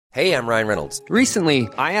Hey, I'm Ryan Reynolds. Recently,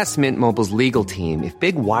 I asked Mint Mobile's legal team if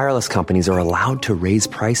big wireless companies are allowed to raise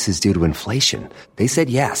prices due to inflation. They said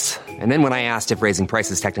yes. And then when I asked if raising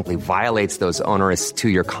prices technically violates those onerous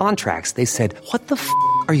two-year contracts, they said, "What the f***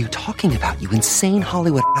 are you talking about, you insane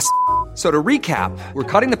Hollywood ass?" So to recap, we're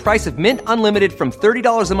cutting the price of Mint Unlimited from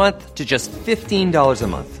 $30 a month to just $15 a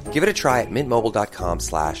month. Give it a try at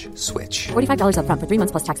mintmobile.com/switch. $45 up front for 3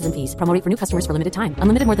 months plus taxes and fees. Promo rate for new customers for limited time.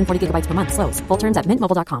 Unlimited more than 40 gigabytes per month. Slows full terms at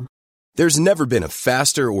mintmobile.com. There's never been a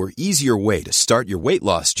faster or easier way to start your weight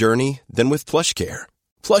loss journey than with PlushCare.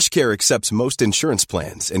 PlushCare accepts most insurance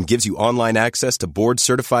plans and gives you online access to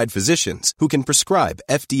board-certified physicians who can prescribe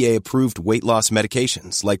FDA-approved weight loss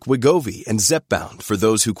medications like Wegovy and Zepbound for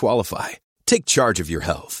those who qualify. Take charge of your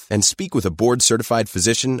health and speak with a board-certified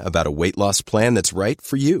physician about a weight loss plan that's right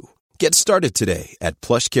for you. Get started today at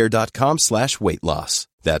plushcare.com/weight loss.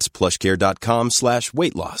 That's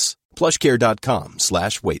plushcare.com/weight loss.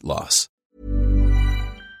 plushcare.com/weight loss.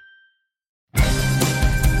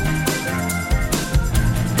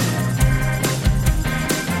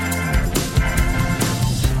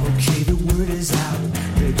 Okay, the word is out.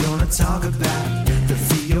 They're gonna talk about the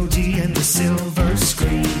VOD and the silver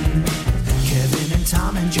screen. Kevin and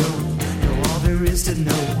Tom and Joe know all there is to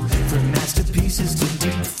know, from masterpieces to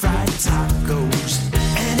deep fried tacos.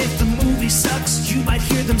 And if the movie sucks, you might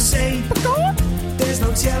hear them say, "There's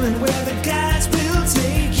no telling where the guys will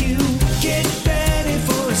take you." Get ready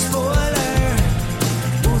for a spoiler.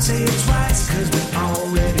 Won't say it twice, 'cause we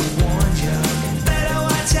already warned you. Better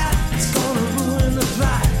watch out, it's gonna ruin the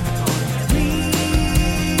plot. Real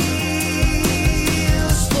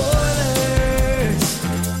spoilers.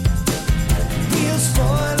 Real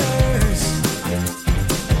spoilers.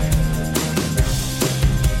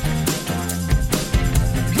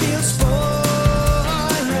 Real spoilers.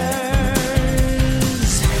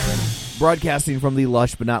 Broadcasting from the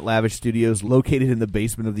lush but not lavish studios located in the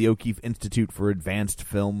basement of the O'Keefe Institute for Advanced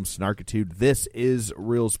Film Snarkitude, this is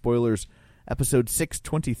Real Spoilers, episode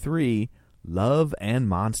 623, Love and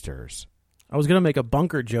Monsters. I was going to make a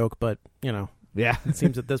bunker joke, but, you know, Yeah. it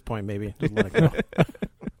seems at this point maybe just let it go.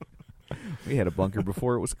 We had a bunker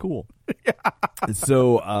before it was cool.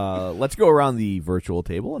 So let's go around the virtual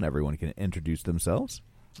table and everyone can introduce themselves.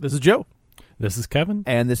 This is Joe. This is Kevin.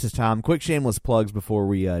 And this is Tom. Quick shameless plugs before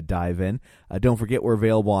we dive in. Don't forget we're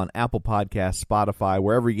available on Apple Podcasts, Spotify,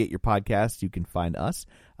 wherever you get your podcasts, you can find us.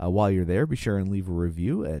 While you're there, be sure and leave a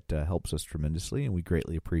review. It helps us tremendously, and we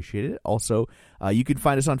greatly appreciate it. Also, you can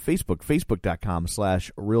find us on Facebook,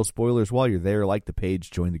 facebook.com/Real Spoilers. While you're there, like the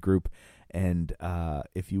page, join the group, and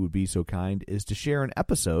if you would be so kind, is to share an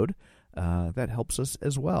episode. That helps us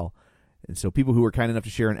as well. And so people who were kind enough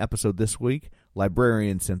to share an episode this week: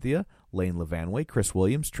 Librarian Cynthia, Lane Levanway, Chris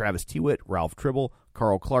Williams, Travis Tewitt, Ralph Tribble,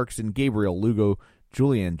 Carl Clarkson, Gabriel Lugo,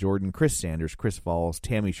 Julianne Jordan, Chris Sanders, Chris Falls,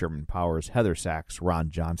 Tammy Sherman Powers, Heather Sachs,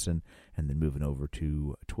 Ron Johnson, and then moving over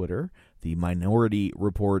to Twitter, the Minority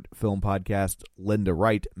Report Film Podcast, Linda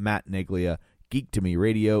Wright, Matt Neglia, Geek to Me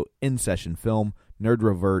Radio, In Session Film, Nerd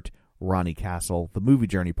Revert, Ronnie Castle, the Movie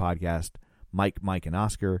Journey Podcast, Mike, and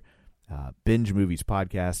Oscar, Binge Movies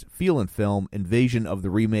Podcast, Feel and Film, Invasion of the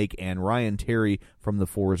Remake, and Ryan Terry from the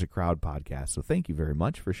Four is a Crowd podcast. So thank you very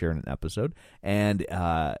much for sharing an episode. And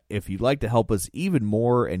if you'd like to help us even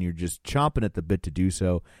more and you're just chomping at the bit to do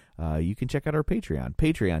so, you can check out our Patreon,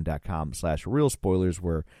 patreon.com/Real Spoilers,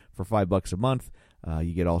 where for $5 a month,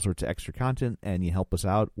 you get all sorts of extra content and you help us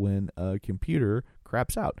out when a computer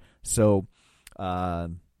craps out. So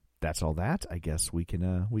that's all that. I guess we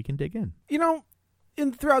can dig in. You know,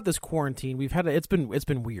 throughout this quarantine, we've had it's been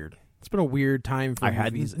weird. It's been a weird time for I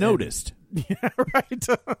movies. hadn't noticed. Yeah, right.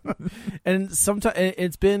 And sometimes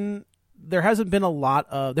there hasn't been a lot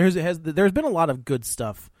of there's been a lot of good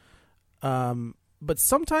stuff, but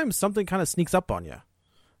sometimes something kind of sneaks up on you.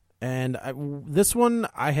 And this one,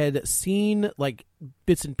 I had seen like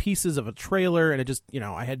bits and pieces of a trailer, and it just,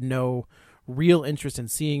 I had no real interest in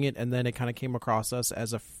seeing it, and then it kind of came across us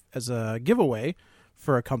as a giveaway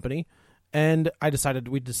for a company. And we decided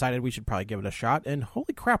we should probably give it a shot. And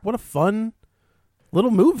holy crap, what a fun little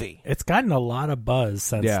movie. It's gotten a lot of buzz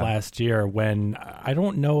since last year, when I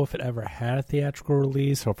don't know if it ever had a theatrical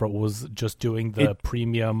release or if it was just doing the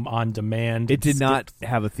premium on demand. It did not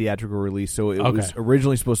have a theatrical release, so it was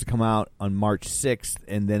originally supposed to come out on March 6th,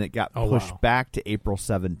 and then it got pushed back to April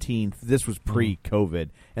 17th. This was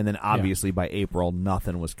pre-COVID, and then obviously by April,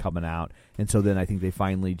 nothing was coming out. And so then I think they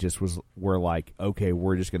finally just were like, okay,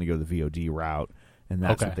 we're just going to go the VOD route. and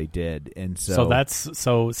that's what they did. And so that's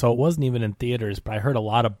so it wasn't even in theaters, but I heard a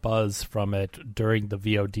lot of buzz from it during the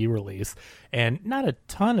VOD release, and not a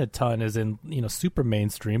ton is in super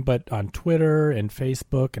mainstream, but on Twitter and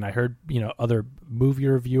Facebook, and I heard other movie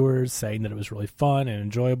reviewers saying that it was really fun and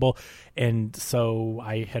enjoyable, and so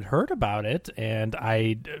I had heard about it, and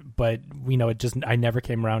I never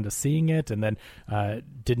came around to seeing it, and then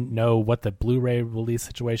didn't know what the Blu-ray release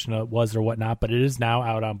situation was or whatnot, but it is now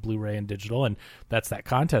out on Blu-ray and digital, and that's that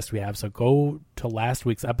contest we have. So go to last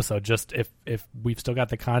week's episode, just if we've still got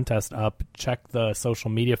the contest up, check the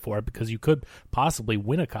social media for it, because you could possibly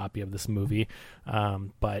win a copy of this movie.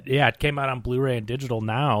 But yeah, it came out on Blu-ray and digital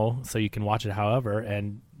now, so you can watch it however,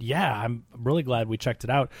 and yeah, I'm really glad we checked it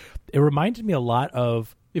out. It reminded me a lot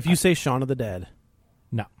of... If you say Shaun of the Dead.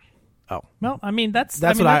 No. Oh. Well, I mean, that's I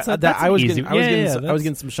was easy.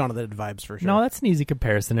 getting some Shaun of the Dead vibes for sure. No, that's an easy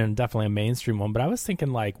comparison and definitely a mainstream one, but I was thinking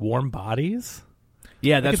like Warm Bodies.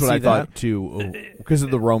 Yeah, that's what I thought too, because of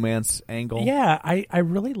the romance angle. Yeah, I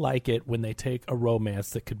really like it when they take a romance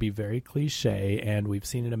that could be very cliche, and we've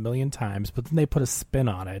seen it a million times, but then they put a spin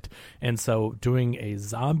on it. And so doing a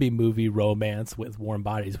zombie movie romance with Warm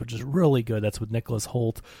Bodies, which is really good, that's with Nicholas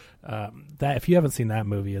Hoult. That if you haven't seen that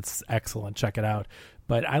movie, it's excellent. Check it out.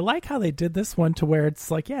 But I like how they did this one to where it's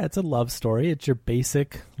like, yeah, it's a love story. It's your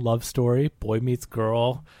basic love story. Boy meets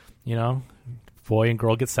girl, boy and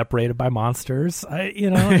girl get separated by monsters.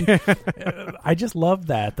 I just love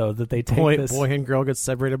that, though, that they take boy and girl get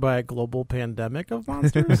separated by a global pandemic of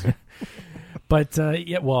monsters. But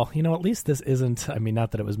at least this isn't. I mean,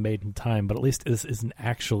 not that it was made in time, but at least this isn't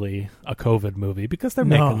actually a COVID movie, because they're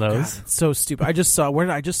making those. God, so stupid. I just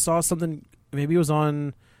saw something. Maybe it was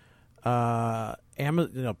on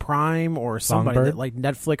Amazon, Prime or somebody that, like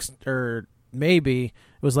Netflix, or maybe it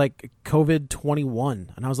was like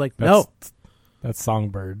COVID-21, and I was like, no. That's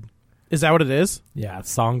Songbird. Is that what it is? Yeah,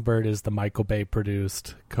 Songbird is the Michael Bay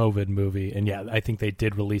produced COVID movie, and yeah, I think they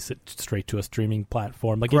did release it straight to a streaming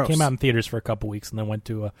platform. Like Gross. It came out in theaters for a couple weeks and then went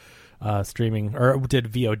to a streaming, or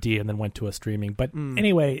did VOD and then went to a streaming. But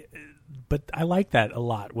anyway, but I like that a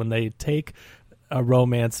lot when they take a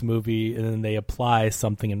romance movie and then they apply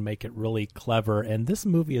something and make it really clever. And this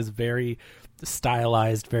movie is very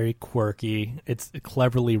stylized, very quirky. It's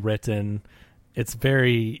cleverly written. It's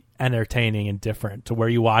very entertaining and different to where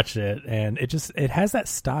you watch it, and it has that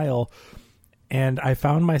style. And I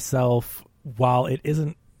found myself, while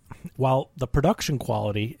the production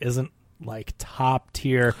quality isn't like top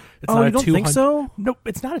tier, it's not you don't think so? Nope,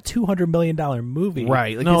 it's not a $200 million movie,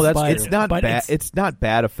 right? Like it's not bad. It's not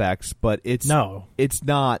bad effects, but it's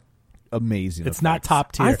not amazing. It's effects. not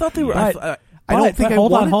top tier. I thought they were. I don't think I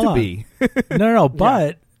want it to be. No,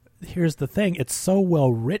 but. Here's the thing, it's so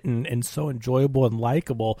well written and so enjoyable and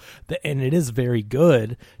likable and it is very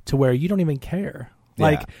good to where you don't even care.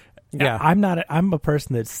 Like, I'm a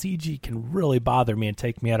person that CG can really bother me and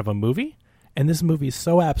take me out of a movie, and this movie is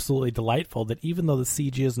so absolutely delightful that even though the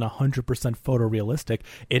CG isn't 100% photorealistic,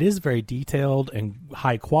 it is very detailed and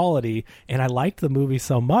high quality, and I liked the movie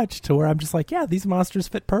so much to where I'm just like, yeah, these monsters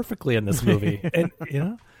fit perfectly in this movie. And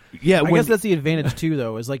I guess that's the advantage too,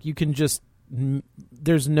 though, is like you can just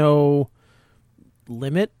there's no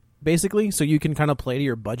limit basically, so you can kind of play to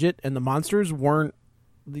your budget, and the monsters weren't,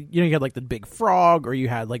 you had like the big frog, or you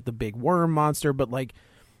had like the big worm monster, but like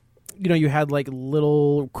you had like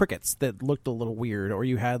little crickets that looked a little weird, or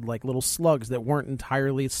you had like little slugs that weren't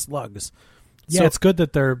entirely slugs. Yeah, so it's good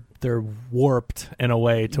that they're warped in a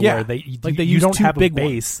way to where you don't have a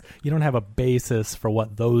base. You don't have a basis for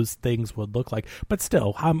what those things would look like. But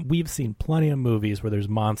still, we've seen plenty of movies where there's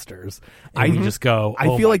monsters, and you just go,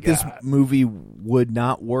 I feel like this movie would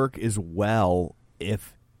not work as well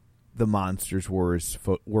if the monsters were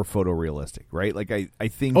photorealistic, right? Like I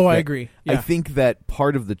think. I agree. Yeah. I think that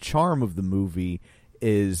part of the charm of the movie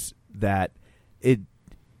is that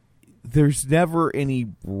there's never any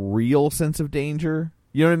real sense of danger.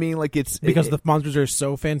 You know what I mean? Like it's because the monsters are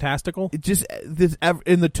so fantastical. It just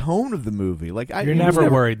in the tone of the movie. Like you're never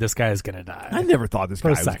worried this guy is gonna die. I never thought this guy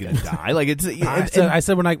was gonna die. Like it's. I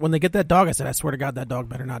said when they get that dog, I said, I swear to God, that dog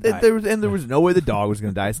better not die. There was no way the dog was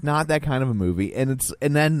gonna die. It's not that kind of a movie, and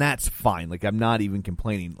then that's fine. Like I'm not even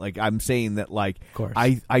complaining. Like I'm saying that like of course.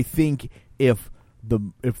 I think if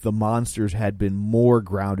the monsters had been more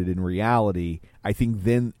grounded in reality, I think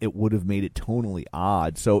then it would have made it tonally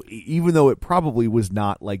odd. So even though it probably was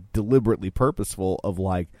not like deliberately purposeful of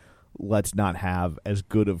like, let's not have as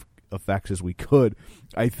good of effects as we could,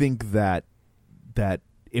 I think that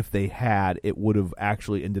if they had, it would have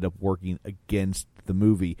actually ended up working against the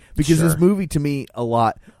movie, because this movie to me a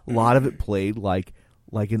lot of it played like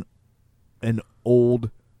an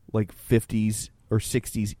old like 50s or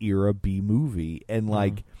 60s era B movie, and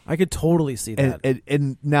like I could totally see that.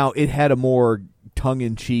 and now it had a more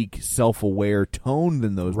tongue-in-cheek, self-aware tone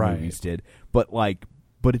than those Right. movies did, but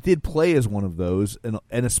it did play as one of those, and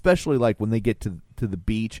especially like when they get to the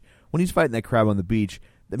beach, when he's fighting that crab on the beach.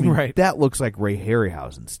 I mean, Right. that looks like Ray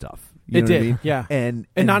Harryhausen stuff. You It know what I did, mean? yeah. and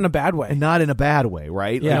not in a bad way. and not in a bad way,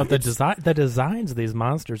 right? Yeah. You know, the designs of these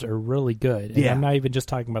monsters are really good. And Yeah. I'm not even just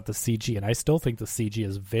talking about the CG, and I still think the CG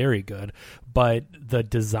is very good, but the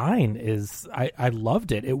design is, I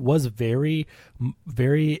loved it. It was very,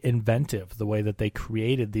 very inventive, the way that they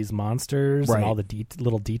created these monsters Right. and all the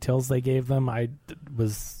little details they gave them.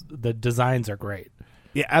 The designs are great.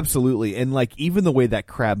 Yeah, absolutely. And like even the way that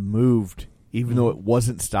crab moved, even though it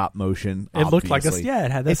wasn't stop motion, It looked like obviously,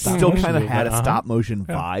 it had that it stop still motion kind of movement, had a uh-huh. stop motion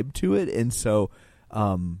vibe to it, and so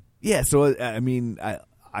so I mean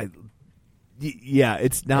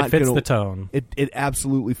it's not It fits gonna, the tone. It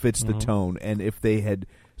absolutely fits the tone, and if they had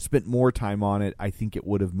spent more time on it, I think it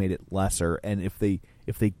would have made it lesser. And if they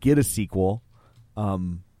get a sequel,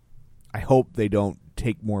 I hope they don't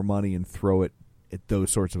take more money and throw it at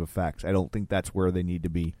those sorts of effects. I don't think that's where they need to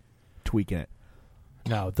be tweaking it.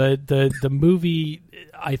 No, the movie,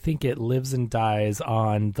 I think it lives and dies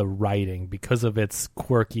on the writing because of its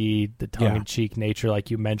quirky, the tongue-in-cheek nature, like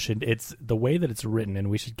you mentioned. It's the way that it's written, and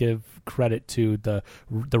we should give credit to the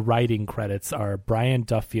writing credits are Brian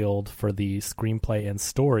Duffield for the screenplay and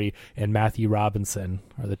story, and Matthew Robinson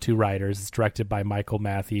are the two writers. It's directed by Michael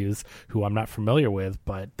Matthews, who I'm not familiar with,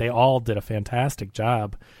 but they all did a fantastic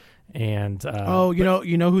job. And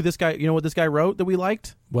you know who this guy? You know what this guy wrote that we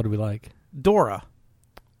liked? what do we like? Dora.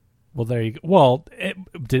 Well, there you go. Well, it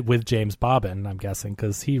did with James Bobbin, I'm guessing,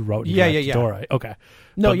 because he wrote and directed Dora. Okay.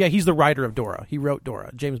 No, he's the writer of Dora. He wrote Dora.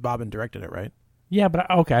 James Bobbin directed it, right? Yeah, but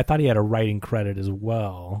okay, I thought he had a writing credit as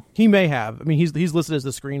well. He may have. I mean, he's listed as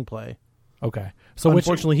the screenplay. Okay. So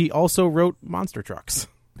Unfortunately, he also wrote Monster Trucks.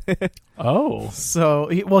 Oh. So,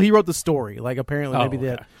 he wrote the story. Like, apparently, maybe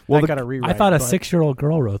okay. that got a rewrite. I thought a but 6-year-old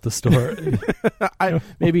girl wrote the story. I don't know.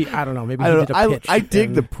 Maybe I he don't did know. a pitch. I dig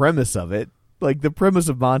and the premise of it. Like the premise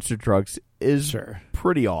of Monster Trucks is Sure.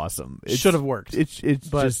 pretty awesome. It should have worked. It's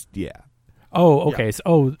but- just Oh, okay.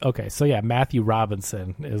 Yeah. So yeah, Matthew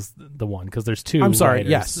Robinson is the one because there's two. I'm sorry,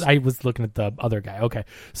 writers. yes. I was looking at the other guy. Okay.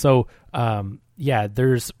 So,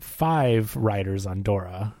 there's 5 writers on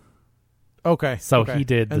Dora. Okay. So okay. he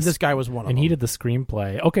did, and this guy was one of them. and he did the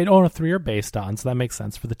screenplay. Okay, 3 are based on, so that makes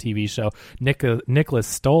sense for the TV show. Nicholas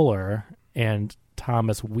Stoller and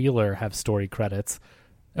Thomas Wheeler have story credits,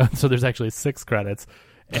 so there's actually 6 credits.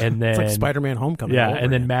 And then It's like Spider-Man: Homecoming. yeah, all over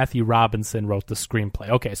and then again. Matthew Robinson wrote the screenplay.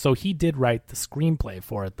 Okay, so he did write the screenplay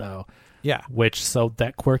for it, though. Yeah. So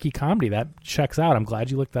that quirky comedy, that checks out. I'm glad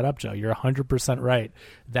you looked that up, Joe. You're 100% right.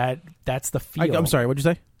 That's the feel. I'm sorry. What'd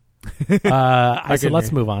you say? I said couldn't let's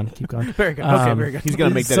hear. move on. Keep going. Very good. Okay, very good. he's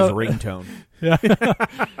gonna make that So- his ringtone.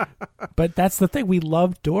 But that's the thing. We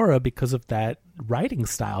love Dora because of that writing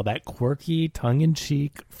style, that quirky,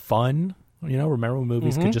 tongue-in-cheek, fun. Remember when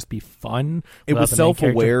movies could just be fun? It without was the main character?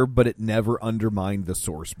 self-aware, but it never undermined the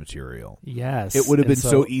source material. Yes. It would have And been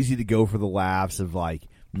so easy to go for the laughs of like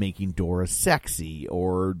making Dora sexy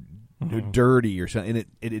or dirty or something.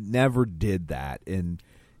 And it never did that. And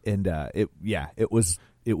it was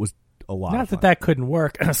a lot. Not of fun. that couldn't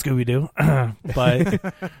work, Scooby Doo,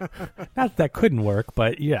 but not that couldn't work.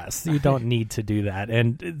 But yes, you don't need to do that.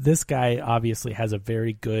 And this guy obviously has a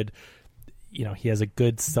very good, he has a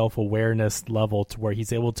good self-awareness level to where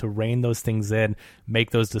he's able to rein those things in,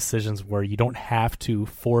 make those decisions where you don't have to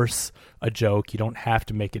force a joke, you don't have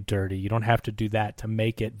to make it dirty, you don't have to do that to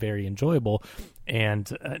make it very enjoyable.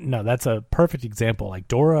 And no, that's a perfect example. Like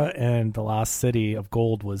Dora and the Lost City of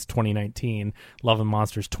Gold was 2019, Love and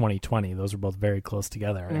Monsters 2020. Those are both very close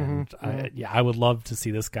together. And I would love to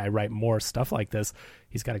see this guy write more stuff like this.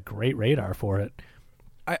 He's got a great radar for it.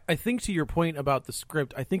 I think to your point about the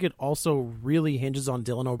script, I think it also really hinges on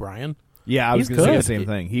Dylan O'Brien. Yeah, I was He's going to say good. the same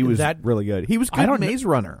thing. He was really good. He was I good don't in Maze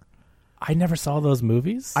Runner. I never saw those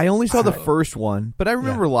movies. I only saw the first one, but I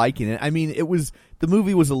remember liking it. I mean, the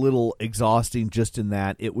movie was a little exhausting just in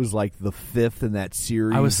that it was like the 5th in that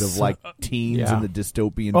series of like teens in the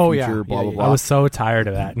dystopian future, blah, blah, blah. I was so tired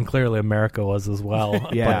of that, and clearly America was as well.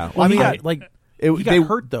 Yeah. Well, I he mean, got he got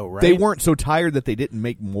hurt though, right? They weren't so tired that they didn't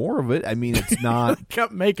make more of it. I mean, it's not.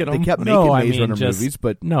 kept making They them. kept making Maze Runner movies,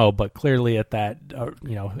 but but clearly at that,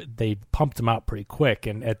 they pumped them out pretty quick,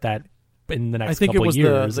 and at that, in the next I think couple it was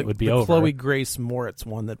years, the it would be the over. Chloe Grace Moritz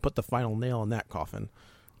one that put the final nail in that coffin,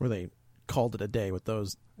 where they called it a day with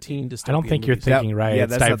those teen dystopian I don't think you're movies. thinking right. yeah,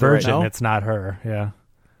 It's that's not the right- Divergent. No? It's not her. Yeah,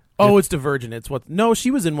 Oh, it's Divergent. It's what? No, she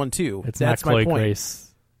was in one too. it's That's not Chloe my point. Grace.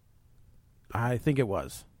 I think it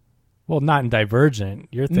was. Well, not in Divergent.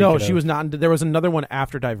 You're thinking No, of she was not. There was another one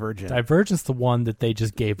after Divergent. Divergent's the one that they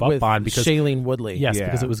just gave up with on because Shailene Woodley. Yes, Yeah.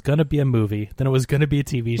 because it was going to be a movie, then it was going to be a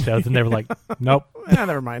TV show, then they were like, nope.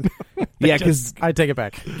 Never mind. Yeah, because I take it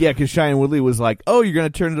back. Shailene Woodley was like, "Oh, you're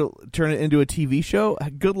going to turn it into a TV show?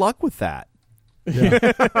 Good luck with that."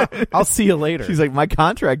 I'll see you later. She's like, "My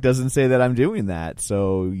contract doesn't say that I'm doing that,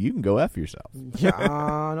 so you can go F yourself."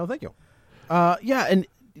 Yeah, no, thank you. Yeah, and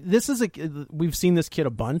this is we've seen this kid a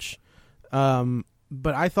bunch,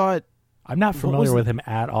 but I thought I'm not familiar with him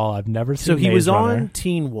at all. I've never seen. so. He Maze was Runner. on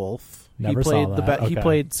Teen Wolf. Never he played saw that. He Okay.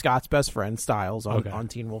 played Scott's best friend Styles on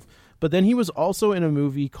Teen Wolf, but then he was also in a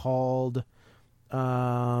movie called.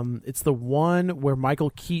 It's the one where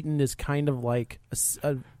Michael Keaton is kind of like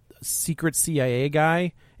a secret CIA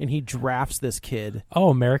guy, and he drafts this kid. Oh,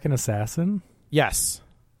 American Assassin. Yes,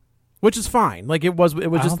 which is fine. Like it was I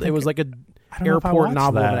don't just think like a I don't know if I airport watched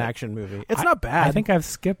novel of that. an action movie. It's not bad. I think I've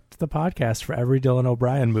skipped the podcast for every Dylan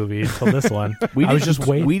O'Brien movie until this one. We I was didn't- just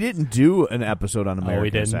waiting. We didn't do an episode on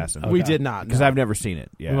American didn't? Assassin. Okay. we did not because no. I've never seen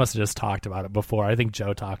it. Yeah, We must have just talked about it before. I think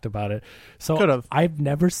Joe talked about it. So Could've. I've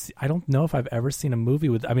never. I don't know if I've ever seen a movie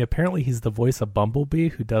with. I mean, apparently he's the voice of Bumblebee,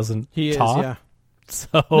 who doesn't He talk. is, yeah.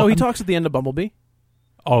 So No, he talks at the end of Bumblebee.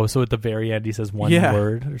 Oh, so at the very end he says one Yeah.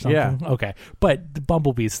 word or something? Yeah. Okay. But the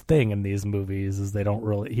Bumblebee's thing in these movies is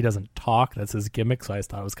he doesn't talk. That's his gimmick. So I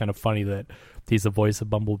thought it was kind of funny that he's the voice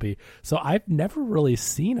of Bumblebee. So I've never really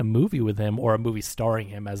seen a movie with him or a movie starring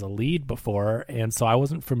him as a lead before. And so I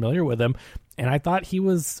wasn't familiar with him. And I thought he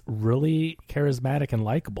was really charismatic and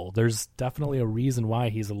likable. There's definitely a reason why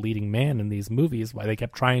he's a leading man in these movies, why they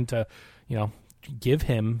kept trying to, give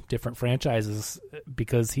him different franchises,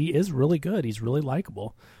 because he is really good. He's really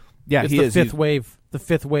likable. yeah, It's he the is. fifth wave. The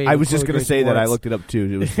fifth wave. I of was just Chloe going to Grace say that. I Moretz looked it up too.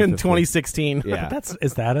 It was in the fifth 2016. wave. Yeah, But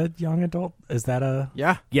is that a young adult? Is that a...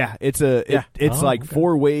 Yeah. yeah. It's it's Oh, like okay.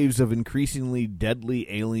 4 waves of increasingly deadly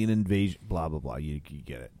alien invasion. Blah blah blah. You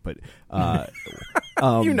get it, but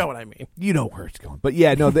You know what I mean. you know where it's going. But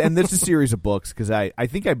yeah, no. And this is a series of books because I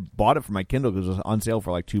think I bought it for my Kindle because it was on sale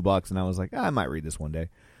for like $2, and I was like, I might read this one day.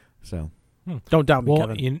 So Don't doubt me, Well,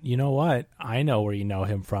 Kevin. you know what? I know where you know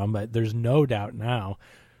him from, but there's no doubt now.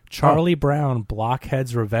 Charlie Brown,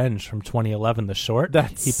 Blockhead's Revenge from 2011, the short.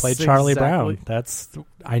 That's he played Charlie exactly- Brown.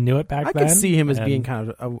 I knew it back I then. could see him as and- being kind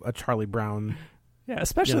of a Charlie Brown. yeah,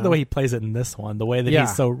 especially you the know. way he plays it in this one. The way that Yeah.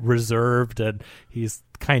 he's so reserved and he's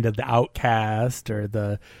kind of the outcast or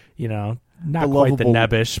the, not quite the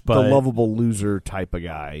nebbish, but the lovable loser type of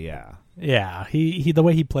guy. Yeah. yeah, he the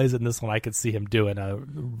way he plays it in this one, I could see him doing a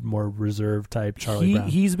more reserved type Charlie Brown.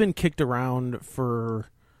 He's been kicked around for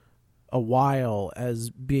a while as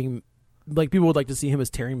being like people would like to see him as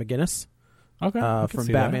Terry McGinnis Okay, I could from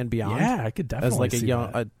see Batman that. Beyond. Yeah, I could definitely as like a see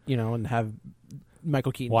young, that. and have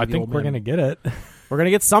Michael Keaton. Well, I be the think old we're man. gonna get it. We're gonna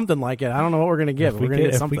get something like it. I don't know what we're gonna get. If But we we're gonna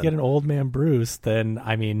get if something. we get an old man Bruce,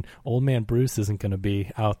 then old man Bruce isn't gonna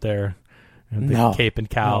be out there in the No. cape and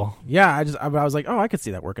cowl. Yeah, I was like, oh, I could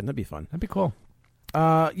see that working. That'd be fun. That'd be cool.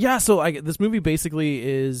 Yeah. So this movie basically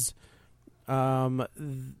is,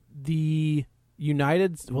 the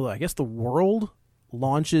I guess the world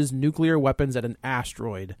launches nuclear weapons at an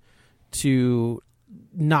asteroid to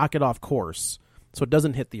knock it off course, so it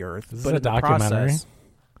doesn't hit the Earth. Is this but a in the documentary?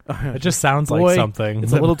 process, It just sounds boy, like something.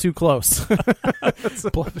 It's a little too close.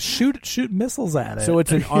 shoot missiles at it. So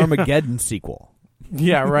it's an Armageddon sequel.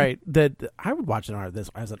 Yeah, right. That I would watch this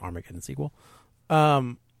as an Armageddon sequel.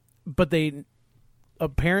 But they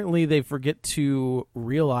apparently they forget to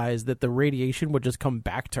realize that the radiation would just come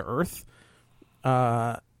back to Earth.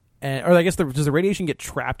 Or I guess does the radiation get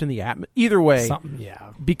trapped in the atmosphere? Either way,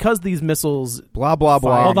 yeah. because these missiles. Blah blah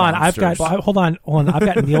blah. Hold on, monsters. hold on. I've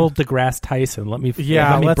got Neil deGrasse Tyson. Let me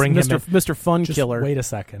Let's bring Mr. him in. Mr. Fun Just Killer. wait a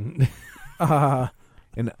second.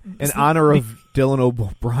 In honor of Dylan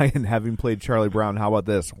O'Brien having played Charlie Brown, how about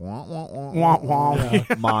this? Wah, wah, wah, Wah, wah. Yeah.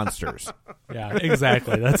 Monsters. Yeah,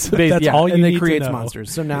 exactly. That's Yeah, all you and need they create to know.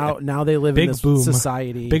 monsters. So now they live Big in this boom.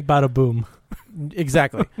 society. Big bada boom.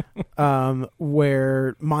 Exactly.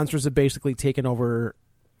 Where monsters have basically taken over,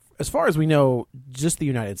 as far as we know, just the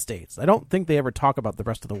United States. I don't think they ever talk about the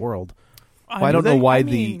rest of the world. Well, I don't know why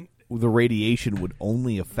the radiation would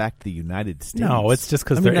only affect the United States. No, it's just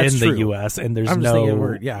because I mean, they're in that's the true. U.S. and there's I'm just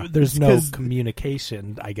thinking there's It's no 'cause-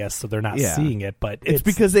 communication, I guess, so they're not Yeah. seeing it. But It's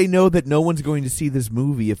because they know that no one's going to see this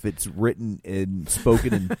movie if it's written and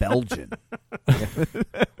spoken in Belgian.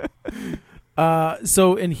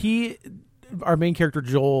 So, and our main character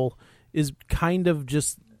Joel is kind of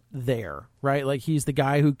just there, right? Like he's the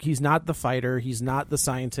guy he's not the fighter, he's not the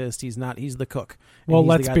scientist, he's the cook. And Well, he's the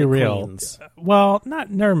let's guy be that real. cleans. Well,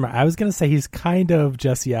 never mind. I was going to say he's kind of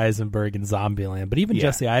Jesse Eisenberg in Zombieland, but even Yeah.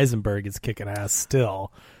 Jesse Eisenberg is kicking ass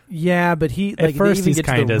still. Yeah, but he At first they he's even get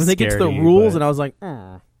to kinda when they get to the scary, rules, but- and I was like,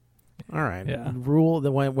 all right, Yeah. rule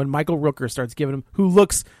that when Michael Rooker starts giving him, who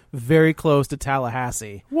looks very close to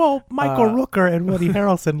Tallahassee. Well, Michael Rooker and Woody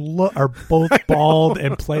Harrelson are both bald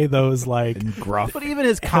and play those like gruff. But even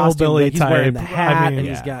his costume, Hillbilly like, he's wearing the type. hat, I mean, and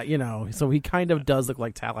he's yeah. got so he kind of does look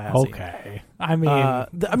like Tallahassee. okay. I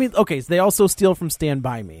mean, Okay. So they also steal from Stand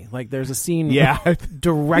By Me. Like there's a scene, Yeah.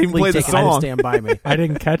 directly play the taken out of song. Stand By Me. I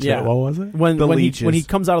didn't catch Yeah. it. What was it? When The when leeches. he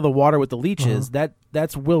comes out of the water with the leeches,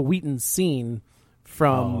 that's Will Wheaton's scene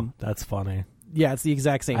from. Oh, that's funny. Yeah, it's the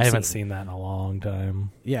exact same. I haven't scene. seen that in a long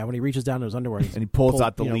time. Yeah, when he reaches down to his underwear, And he pulls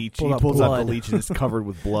out the leech. He pulls out the leech and it's covered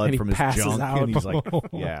with blood And he from his passes junk. out. And he's like,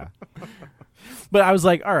 yeah. But I was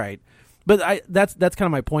like, all right. But that's kind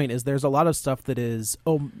of my point. Is there's a lot of stuff that is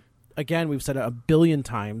again, we've said it a billion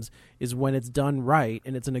times, is when it's done right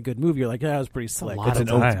and it's in a good movie, you're like, yeah, that was pretty slick. lot It's of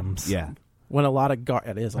an times. Yeah. when a lot of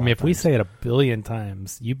it is. I mean, if we say it a billion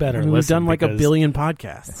times, you better we've listen. done like a because billion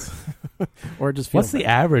podcasts, or it just feels What's the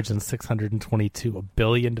average in 622? A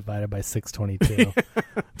billion divided by 622.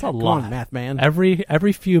 It's a Come lot. on, math man.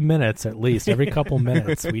 Every few minutes, at least every couple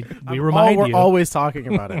minutes, we We're remind you. always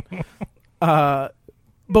talking about it.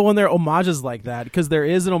 But when there are homages like that, because there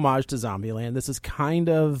is an homage to Zombieland, this is kind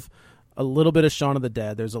of a little bit of Shaun of the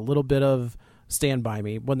Dead. There's a little bit of Stand By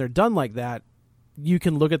Me. When they're done like that, you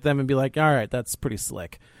can look at them and be like, all right, that's pretty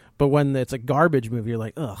slick. But when it's a garbage movie, you're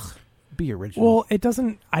like, ugh, be original. Well, it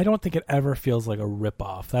doesn't. I don't think it ever feels like a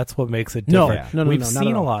ripoff. That's what makes it No. different. No, We've not seen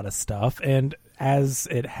at a all. lot of stuff, and as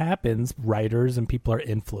it happens, writers and people are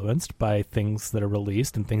influenced by things that are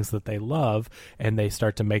released and things that they love, and they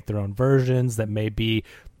start to make their own versions that may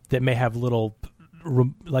have little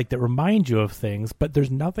that remind you of things, but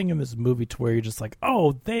there's nothing in this movie to where you're just like,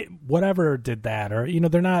 oh, they whatever did that, or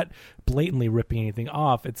they're not blatantly ripping anything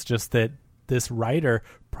off. It's just that this writer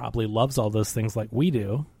probably loves all those things like we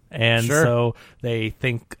do, and Sure. so they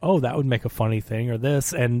think, oh, that would make a funny thing, or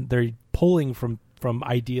this, and they're pulling from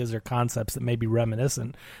ideas or concepts that may be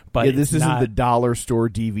reminiscent. But Yeah, this it's isn't not, the dollar store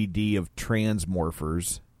DVD of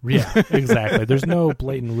Transmorphers. yeah, exactly. There's no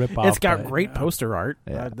blatant ripoff. it's got but, great poster art.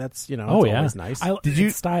 Yeah. That's Oh it's yeah, always nice. Did you-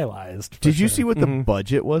 it's stylized? for Did you sure. see what the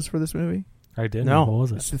budget was for this movie? I didn't. No. What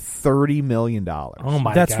was it? It's $30 million. Oh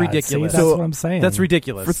my That's god, ridiculous. See, that's So, what I'm saying. That's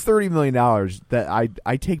ridiculous. For $30 million, that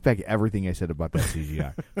I take back everything I said about that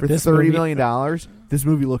CGI. For This $30 movie- million, this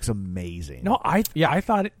movie looks amazing. No, I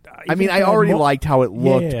thought it. I mean, think I it had already more- liked how it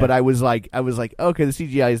looked, Yeah. but I was like, okay, the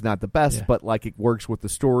CGI is not the best, Yeah. but like it works with the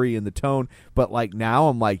story and the tone. But like now,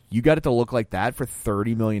 I'm like, you got it to look like that for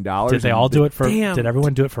 $30 million. Did they all do it for? Damn. Did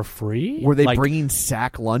everyone do it for free? Were they Like, bringing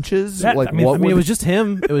sack lunches? That- like I mean, what? I I mean, were it was the- just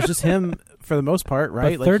him. It was just him for the most part,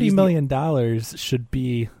 right? But Like, $30 he's the- million should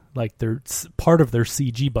be like part of their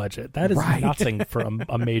CG budget. That is Right. nothing for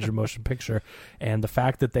a major motion picture. And the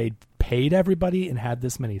fact that they paid everybody and had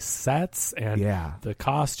this many sets and Yeah. the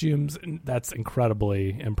costumes, that's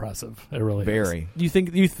incredibly impressive. It really is. very. You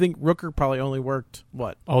think Rooker probably only worked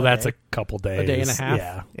what? Oh, that's day? a couple days. A day and a half?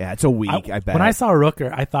 Yeah. Yeah, it's a week. I bet. When I saw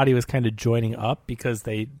Rooker, I thought he was kind of joining up because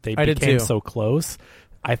they I did became too. so close.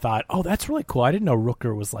 I thought, oh, that's really cool. I didn't know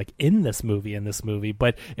Rooker was like in this movie,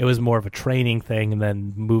 but it was more of a training thing and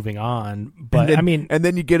then moving on. But And then, I mean, and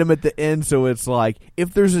then you get him at the end, so it's like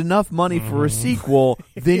if there's enough money for a sequel,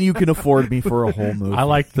 then you can afford me for a whole movie. I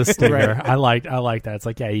like the stinger. I like that. It's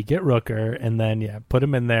like, yeah, you get Rooker and then put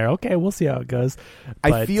him in there. Okay, we'll see how it goes.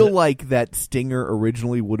 I But, feel like that stinger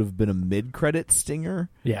originally would have been a mid-credit stinger.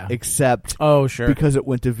 Yeah. Except Oh, sure. because it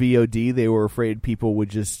went to VOD, they were afraid people would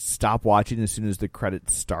just stop watching as soon as the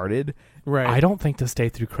credits started. right. I don't think to stay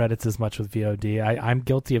through credits as much with VOD. I'm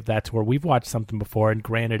guilty of that to where we've watched something before, and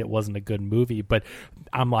granted, it wasn't a good movie, but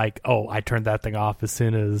I'm like, oh, I turned that thing off as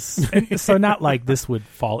soon as. And so not like this would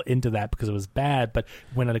fall into that because it was bad, but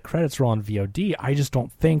when the credits roll on VOD, I just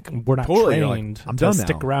don't think we're not Totally, you're like, trained I'm to done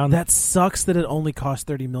stick now. around. That sucks that it only cost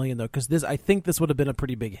 $30 million though, because I think this would have been a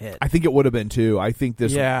pretty big hit. I think it would have been too. I think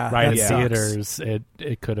this, Yeah. right in that sucks. theaters,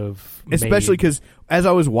 it could have, especially made- because as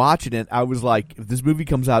I was watching it, I was like, if this movie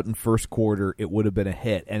comes out in first quarter, it would have been a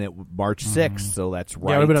hit, and it March 6th, so that's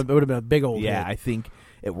right. Yeah, it would have been a big old Yeah, hit. I think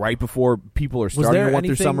it right before people are starting there to want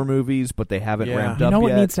their anything- summer movies, but they haven't Yeah. ramped You up know what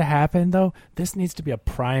yet. needs to happen though? This needs to be a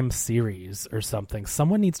prime series or something.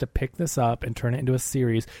 Someone needs to pick this up and turn it into a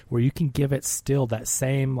series where you can give it still that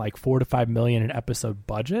same like $4 to $5 million an episode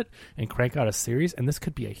budget and crank out a series, and this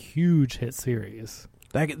could be a huge hit series.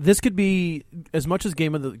 This could be, as much as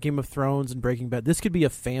Game of Thrones and Breaking Bad, this could be a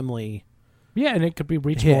family. Yeah, and it could be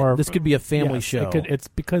reach hit. more. This could be a family Yes, show. It's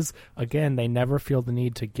because, again, they never feel the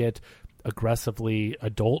need to get aggressively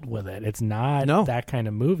adult with it. It's not that kind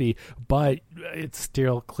of movie, but it's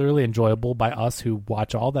still clearly enjoyable by us who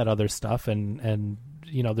watch all that other stuff. And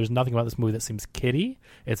you know, there's nothing about this movie that seems kiddie.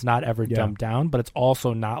 It's not ever dumbed down, but it's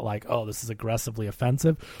also not like, oh, this is aggressively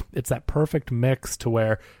offensive. It's that perfect mix to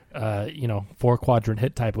where, 4-quadrant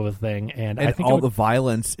hit type of a thing. And I think all the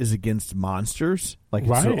violence is against monsters. Like,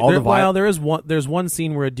 right. so all there's one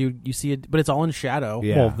scene where a dude, you see it, but it's all in shadow.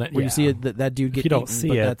 Yeah. Where you see it, that dude get if you don't eaten, see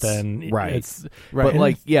but it, that's, then right. It's But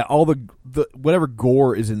And all the whatever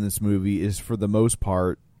gore is in this movie is for the most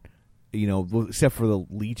part, except for the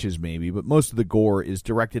leeches maybe, but most of the gore is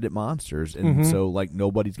directed at monsters, and so like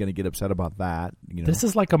nobody's going to get upset about that. This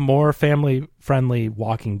is like a more family friendly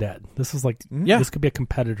Walking Dead. This is like this could be a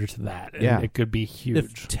competitor to that. And it could be huge.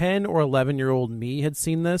 if 10 or 11-year-old me had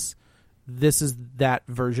seen this is that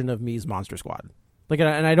version of me's Monster Squad. Like,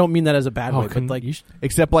 and I don't mean that as a bad way, but like,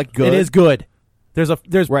 except like good. It is good.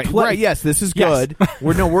 There's right. Yes, this is good.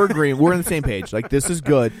 We're agreeing. We're on the same page. Like, this is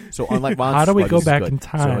good. So unlike Monster how do we Squad, go this is back good. in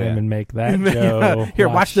time So, and make that Joe? Here,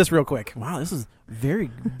 watch this real quick. Wow, this is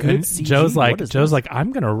very good. And CG. Joe's What is like,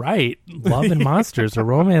 I'm gonna write Love and Monsters, a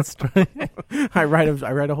romance story. I write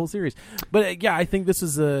a whole series, but I think this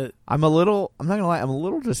is a. I'm not gonna lie. I'm a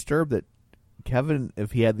little disturbed that Kevin,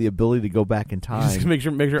 if he had the ability to go back in time, Just make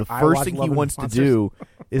sure the I first watch thing Love he and wants Monsters. to do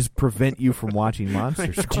is prevent you from watching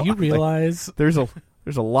Monster Squad. Do you realize? There's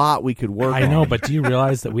a lot we could work on. I know, but do you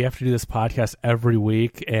realize that we have to do this podcast every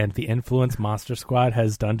week, and the influence Monster Squad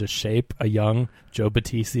has done to shape a young Joe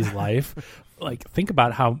Batisti's life? Like, think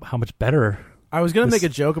about how much better. I was going to make a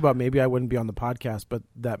joke about maybe I wouldn't be on the podcast, but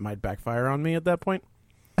that might backfire on me at that point.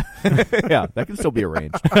 Yeah, that can still be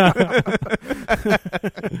arranged.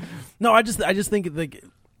 No, I just think like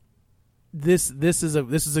this is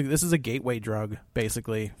a gateway drug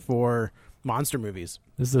basically for monster movies.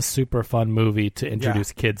 This is a super fun movie to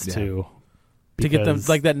introduce kids to get them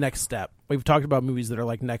like that next step. We've talked about movies that are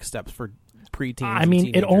like next steps for preteens. I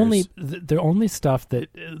mean, and teenagers. the only stuff that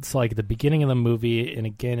it's like the beginning of the movie, and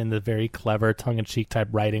again in the very clever tongue-in-cheek type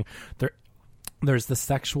writing, there's the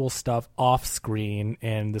sexual stuff off screen,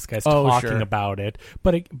 and this guy's talking about it,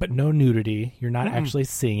 but no nudity. You're not actually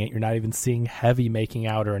seeing it. You're not even seeing heavy making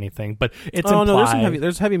out or anything. But it's implied. No,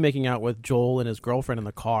 there's heavy making out with Joel and his girlfriend in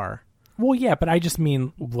the car. Well, yeah, but I just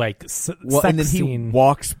mean like sex and then scene.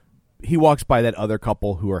 he walks by that other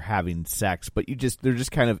couple who are having sex, but they're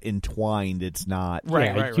just kind of entwined. It's not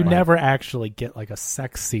Right. You never actually get like a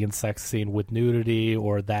sex scene with nudity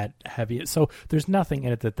or that heavy. So there's nothing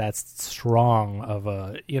in it that's strong of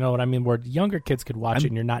a, you know what I mean, where younger kids could watch it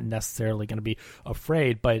and you're not necessarily going to be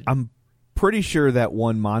afraid. But I'm pretty sure that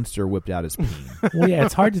one monster whipped out his peen. well, yeah,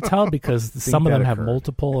 it's hard to tell because some of that them have occurred.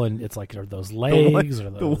 multiple, and it's like, are those legs or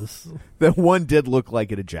those? The one did look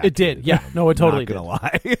like it ejaculated. It did, yeah. No, it totally Not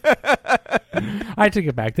gonna did. lie. I take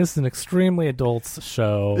it back. This is an extremely adult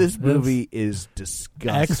show. This movie is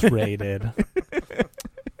disgusting. X-rated.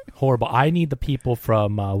 Horrible. I need the people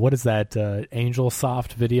from what is that Angel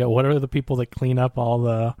Soft video? What are the people that clean up all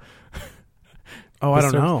the? Oh, I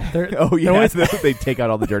don't know. Oh yeah, they take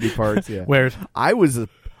out all the dirty parts. Yeah. Where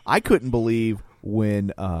I couldn't believe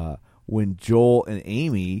when Joel and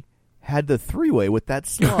Amy had the three-way with that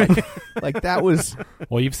slug. Like that was.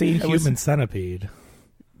 Well, you've seen Human Centipede.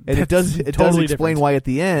 And it does totally explain different. why at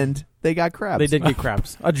the end they got crabs. They did get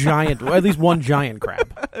crabs. A giant, at least one giant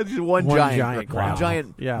crab. one giant crab. One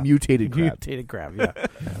giant Yeah. mutated crab. Mutated crab, yeah.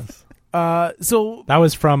 Yes. So That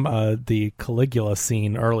was from the Caligula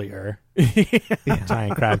scene earlier.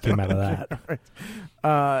 Giant crab came out of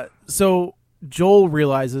that. So Joel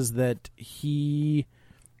realizes that his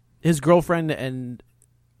girlfriend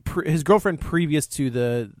previous to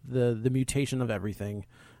the mutation of everything,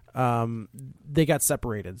 they got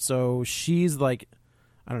separated. So she's like,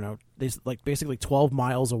 I don't know, they like basically 12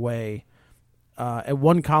 miles away at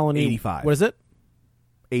one colony. 85. What is it?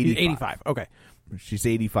 85. Okay. She's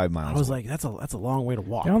 85 miles. I was away. like, that's a long way to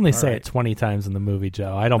walk. They only All say right. it 20 times in the movie,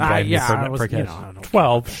 Joe. I don't blame you yeah, for I not was- forgetting. I don't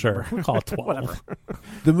 12, sure. We'll call it 12. Whatever.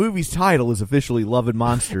 The movie's title is officially Love and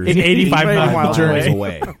Monsters. In 85 miles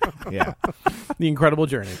away. Yeah. The Incredible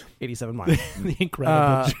Journey, 87 miles. The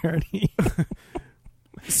incredible journey.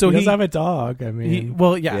 So he does have a dog. I mean,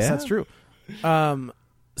 yes, that's true.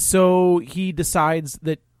 So he decides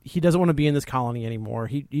that he doesn't want to be in this colony anymore.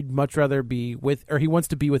 He'd much rather be he wants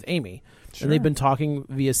to be with Amy. Sure. And they've been talking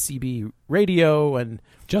via CB radio and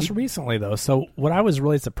just recently, though. So what I was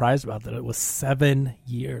really surprised about that it was 7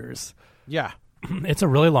 years. yeah. it's a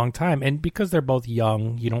really long time. And because they're both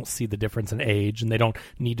young, you don't see the difference in age, and they don't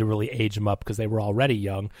need to really age them up because they were already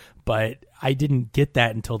young. But I didn't get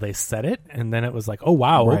that until they said it. And then it was like, oh,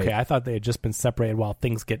 wow, Right. okay. I thought they had just been separated while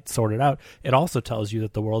things get sorted out. It also tells you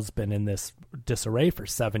that the world's been in this disarray for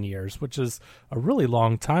 7 years, which is a really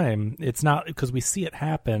long time. It's not because we see it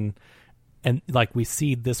happen. And like we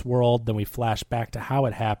see this world, then we flash back to how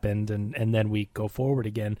it happened, and then we go forward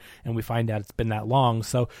again, and we find out it's been that long.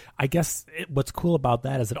 So I guess what's cool about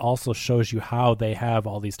that is it also shows you how they have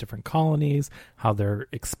all these different colonies, how they're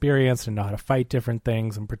experienced and know how to fight different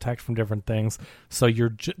things and protect from different things. So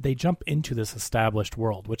they jump into this established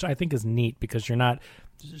world, which I think is neat because you're not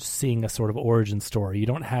seeing a sort of origin story. You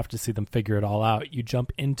don't have to see them figure it all out. You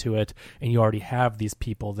jump into it and you already have these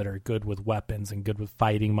people that are good with weapons and good with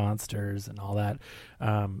fighting monsters and all that.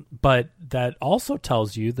 But that also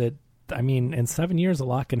tells you that, I mean, in 7 years, a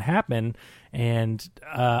lot can happen. And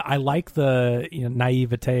I like the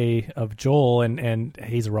naivete of Joel, and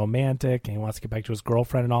he's a romantic and he wants to get back to his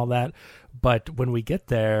girlfriend and all that. But when we get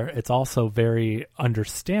there, it's also very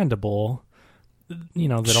understandable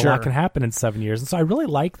that a lot can happen in 7 years. And so I really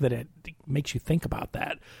like that it makes you think about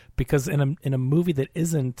that, because in a movie that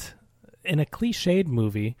isn't, in a cliched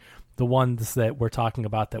movie, the ones that we're talking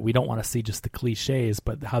about that we don't want to see just the cliches,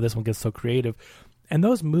 but how this one gets so creative. And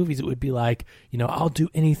those movies, it would be like, I'll do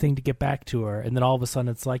anything to get back to her. And then all of a sudden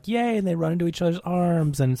it's like, yay, and they run into each other's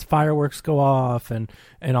arms and fireworks go off and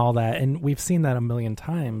all that. And we've seen that a million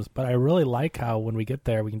times. But I really like how when we get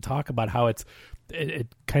there, we can talk about how it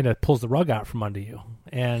kind of pulls the rug out from under you.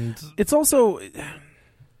 And it's also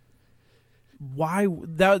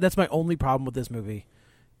that's my only problem with this movie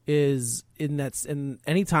is in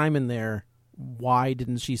any time in there, why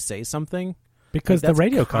didn't she say something? Because the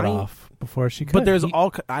radio cut off before she could. But there's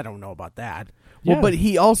I don't know about that. Well, but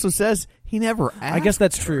he also says he never asked. I guess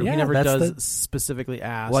that's true. Yeah, he never does specifically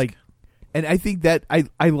ask. And I think that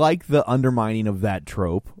I like the undermining of that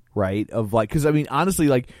trope, right? Of because I mean,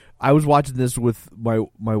 honestly, I was watching this with my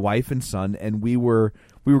wife and son, and we were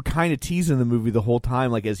kind of teasing the movie the whole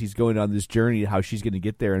time, as he's going on this journey, how she's going to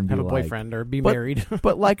get there and have be a boyfriend or be married,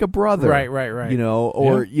 but like a brother, right,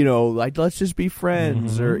 or let's just be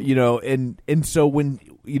friends, or and so when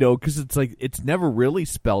because it's never really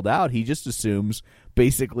spelled out. He just assumes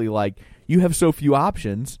basically you have so few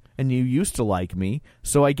options, and you used to like me,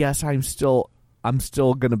 so I guess I'm still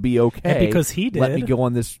going to be okay. And because he did, let me go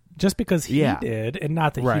on this. Just because he did, and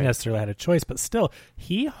not that he necessarily had a choice, but still,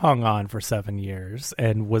 he hung on for 7 years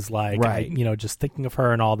and was just thinking of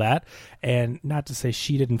her and all that. And not to say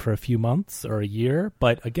she didn't for a few months or a year,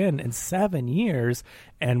 but again, in 7 years,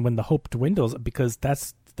 and when the hope dwindles, because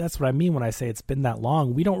that's what I mean when I say it's been that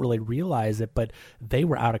long. We don't really realize it, but they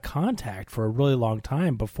were out of contact for a really long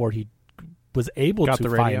time before he was able to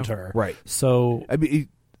find her. Right. So I mean.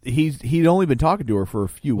 He'd only been talking to her for a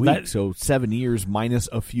few weeks, so 7 years minus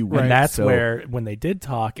a few weeks. And that's where, when they did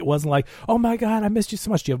talk, it wasn't like, oh my God, I missed you so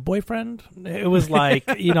much. Do you have a boyfriend? It was like,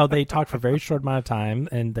 they talked for a very short amount of time,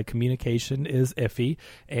 and the communication is iffy.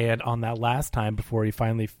 And on that last time, before he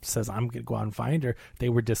finally says, I'm going to go out and find her, they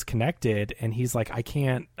were disconnected. And he's like, I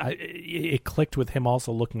can't. It clicked with him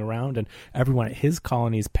also looking around, and everyone at his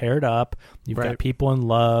colony is paired up. You've got people in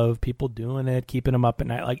love, people doing it, keeping him up at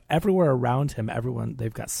night. Everywhere around him,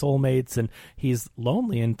 they've got soulmates, and he's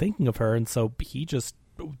lonely and thinking of her, and so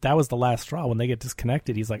that was the last straw. When they get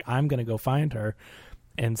disconnected, he's like, I'm gonna go find her.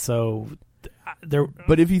 And so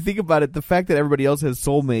but if you think about it, the fact that everybody else has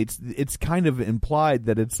soulmates, it's kind of implied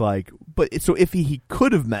that it's so if he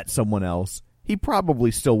could have met someone else, he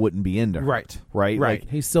probably still wouldn't be into her. Right.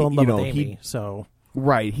 He's still in love with Amy,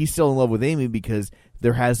 he's still in love with Amy because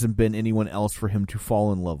there hasn't been anyone else for him to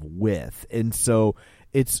fall in love with. And so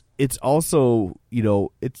it's also,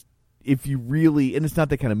 it's, if you really, and it's not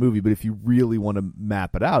that kind of movie, but if you really want to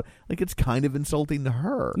map it out, it's kind of insulting to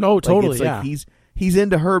her. No, totally. He's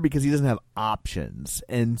into her because he doesn't have options.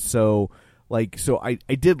 And so I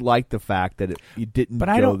did like the fact that you didn't. But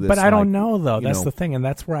I don't know though. That's the thing, and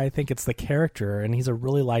that's where I think it's the character, and he's a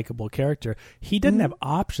really likable character. He didn't have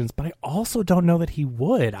options, but I also don't know that he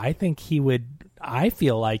would. I think he would. I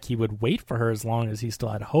feel like he would wait for her as long as he still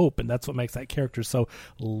had hope, and that's what makes that character so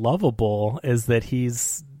lovable. Is that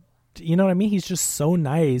he's, what I mean? He's just so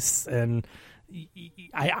nice, and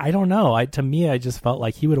I don't know. To me, I just felt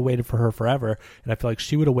like he would have waited for her forever, and I feel like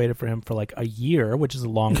she would have waited for him for a year, which is a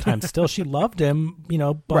long time. Still, she loved him,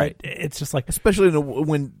 but it's just especially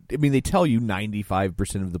when they tell you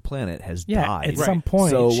 95% of the planet has died at some point.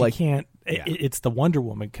 So she can't. It's the Wonder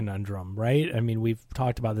Woman conundrum, right? I mean, we've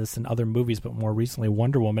talked about this in other movies, but more recently,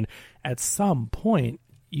 Wonder Woman. At some point,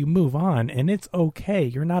 you move on, and it's okay.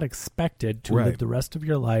 You're not expected to Right. live the rest of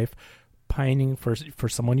your life pining for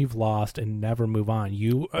someone you've lost and never move on.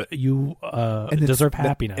 You And deserve it's-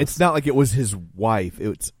 happiness. It's not like it was his wife.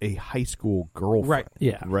 It's a high school girlfriend. Right.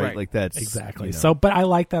 Yeah. Right. Right. Like that's Exactly. you know. So, but I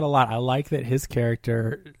like that a lot. I like that his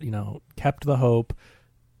character, kept the hope,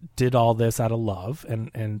 did all this out of love,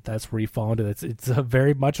 and that's where he fall into it. It's a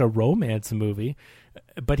very much a romance movie,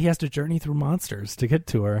 but he has to journey through monsters to get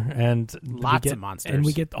to her, and Lots of monsters. and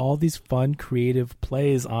we get all these fun, creative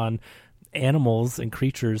plays on animals and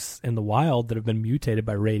creatures in the wild that have been mutated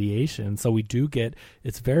by radiation. So we do get,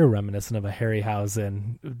 it's very reminiscent of a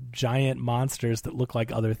Harryhausen, giant monsters that look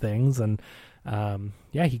like other things. And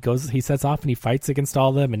he sets off and he fights against all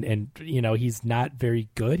of them, and he's not very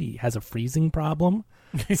good. He has a freezing problem.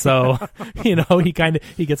 So,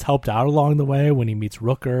 he gets helped out along the way when he meets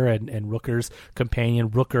Rooker and Rooker's companion.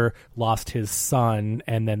 Rooker lost his son,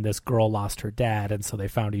 and then this girl lost her dad, and so they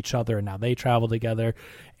found each other, and now they travel together.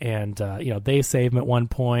 And they save him at one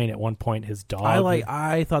point. At one point, his dog.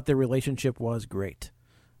 I thought their relationship was great,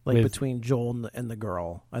 With- between Joel and the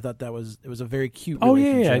girl. I thought it was a very cute. Oh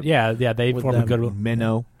relationship. yeah. They with form a them. good.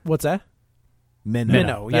 Minnow. What's that?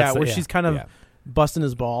 Minnow. Yeah, That's where yeah. she's kind of Yeah. busting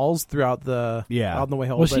his balls throughout the out in the way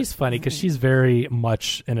home. Well, but- she's funny because she's very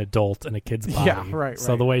much an adult in a kid's body. Yeah, right, So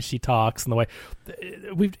right. the way she talks and the way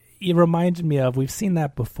it reminded me of, we've seen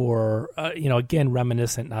that before. Again,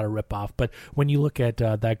 reminiscent, not a ripoff. But when you look at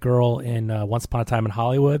that girl in Once Upon a Time in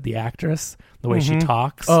Hollywood, the actress, the way she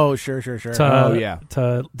talks. Oh, sure. To, yeah.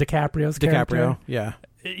 to DiCaprio's character. DiCaprio. Yeah.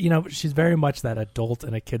 She's very much that adult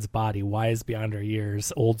in a kid's body, wise beyond her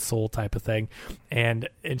years, old soul type of thing, and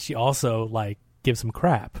she also gives him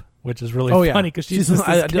crap, which is really funny because she's just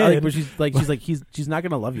this kid. but she's not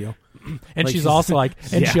gonna love you. And Like, she's also like,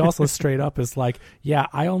 and Yeah. she also straight up is like, yeah,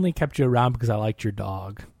 I only kept you around because I liked your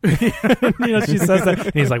dog. She says that.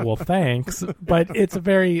 And he's like, well, thanks. But it's a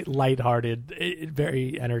very lighthearted,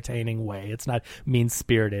 very entertaining way. It's not mean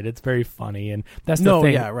spirited. It's very funny. And that's the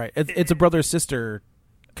thing. Yeah, right. It's a brother sister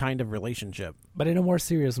kind of relationship. But in a more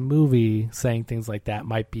serious movie, saying things like that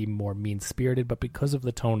might be more mean spirited. But because of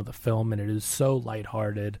the tone of the film, and it is so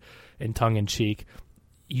lighthearted and tongue in cheek,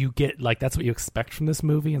 you get that's what you expect from this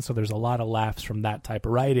movie, and so there's a lot of laughs from that type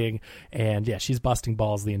of writing. And yeah, she's busting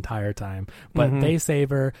balls the entire time, but they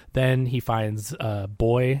save her. Then he finds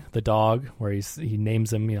Boy the dog, where he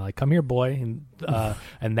names him, come here, boy,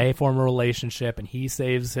 and they form a relationship, and he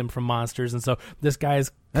saves him from monsters. And so this guy's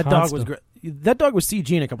Dog was great. That dog was CG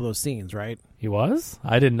in a couple of those scenes, right? He was?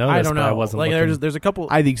 I didn't know. I this, don't but know. I wasn't looking. There's a couple.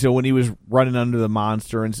 I think so. When he was running under the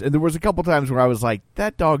monster, and there was a couple times where I was like,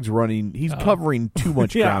 "That dog's running. He's covering too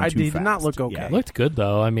much Yeah, ground I too did fast." not look okay. Yeah. It looked good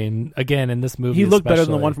though. I mean, again, in this movie, he looked better than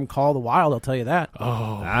the especially- one from Call of the Wild. I'll tell you that.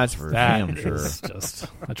 Oh, That's for that damn sure. is just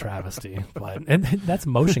a travesty. But and that's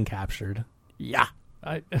motion captured. Yeah.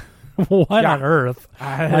 What Yeah. on earth?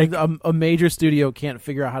 A major studio can't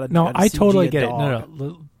figure out how to. No, how to I CG totally a get dog. it.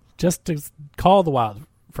 No. Just to Call of the Wild.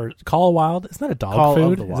 For Call of Wild, isn't that a dog Call of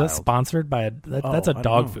food? the Is Wild. that sponsored by that's I a don't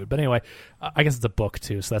dog know. food? But anyway, I guess it's a book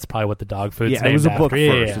too, so that's probably what the dog food's Yeah, named it was a after. book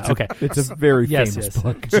Yeah, first. yeah, It's okay. It's a very Yes, famous yes.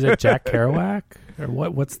 book. Is it Jack Kerouac or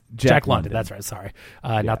what? What's Jack London? London. That's right. Sorry,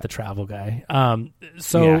 not the travel guy.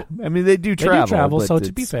 So Yeah. I mean, they do travel. but so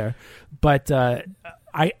to be it's- fair, but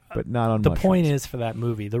but not on the mushrooms. point is for that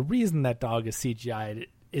movie, the reason that dog is CGI'd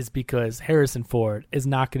is because Harrison Ford is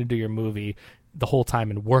not going to do your movie the whole time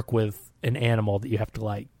and work with an animal that you have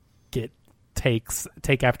to get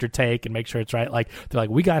take after take and make sure it's right. They're like,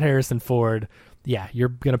 we got Harrison Ford. Yeah, you're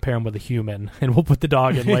going to pair him with a human and we'll put the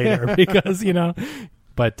dog in later because,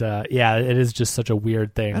 but it is just such a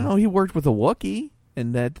weird thing. I don't know. He worked with a Wookiee,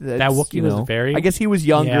 and that Wookiee was very. I guess he was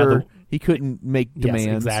younger. Yeah, he couldn't make demands.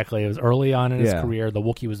 Yes, exactly. It was early on in his Yeah. career. The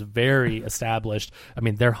Wookiee was very established. I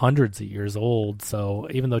mean, they're hundreds of years old. So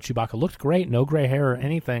even though Chewbacca looked great, no gray hair or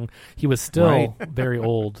anything, he was still very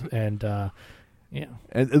old. And yeah,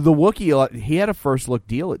 And the Wookiee, he had a first look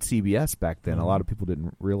deal at CBS back then. A lot of people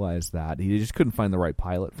didn't realize that. He just couldn't find the right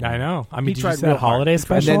pilot for I him. know. I mean, did you tried see real that hard. holiday And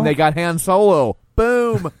special? then they got Han Solo.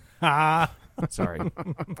 Boom. Sorry.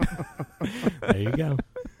 There you go.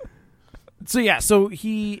 So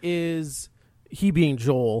he being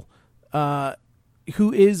Joel,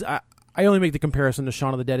 who is I only make the comparison to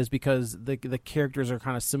Shaun of the Dead is because the characters are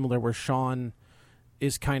kind of similar. Where Shaun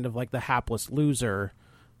is kind of like the hapless loser,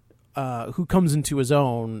 who comes into his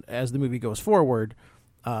own as the movie goes forward.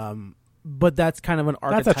 But that's kind of an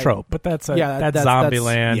archetype. That's a trope, but that's that's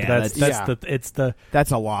Zombieland. yeah,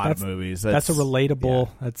 That's a lot That's- of movies. that's a relatable.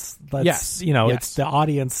 That's Yes. It's Yes. the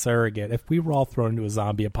audience surrogate. If we were all thrown into a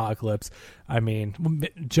zombie apocalypse, I mean,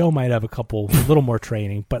 Joe might have a little more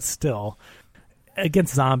training, but still,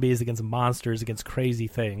 against zombies, against monsters, against crazy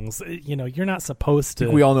things. You know, you're not supposed to.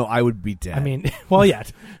 We all know I would be dead. I mean, well, yeah.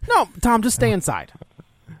 No, Tom, just stay inside.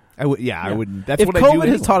 I would. Yeah, I wouldn't. That's if what COVID I do. has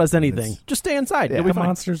anyway. taught us anything, just stay inside. Yeah. You'll be The fine.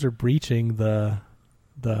 monsters are breaching the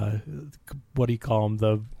what do you call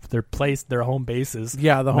them? Their home bases.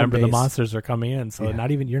 Yeah, the home Remember, the base. monsters are coming in, so Yeah.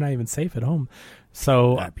 you're not even safe at home.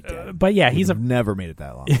 So, I'd be dead. but yeah, he's never made it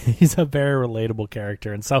that long. he's a very relatable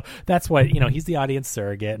character, and so that's what he's the audience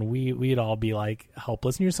surrogate, and we'd all be like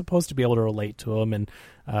helpless, and you're supposed to be able to relate to him, and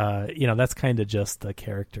that's kind of just the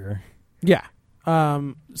character. Yeah.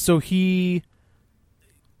 So he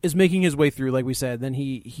is making his way through, like we said. Then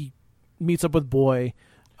he meets up with Boy.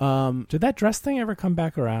 Did that dress thing ever come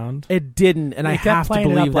back around? It didn't, and I They kept have to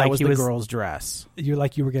playing it believe up that like was he the was- girl's dress. You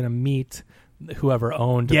were going to meet whoever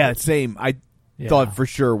owned. Yeah, it. same. I Yeah. thought for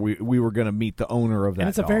sure we were going to meet the owner of that. And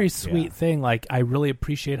it's a dog. very Yeah. sweet thing. Like, I really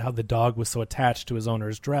appreciate how the dog was so attached to his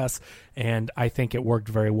owner's dress, and I think it worked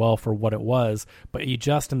very well for what it was. But you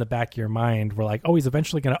just, in the back of your mind, were like, oh, he's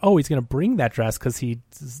eventually going to bring that dress because he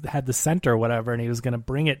had the scent or whatever, and he was going to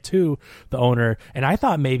bring it to the owner. And I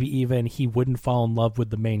thought maybe even he wouldn't fall in love with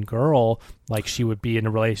the main girl, like she would be in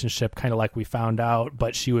a relationship, kind of like we found out,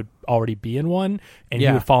 but she would already be in one, and he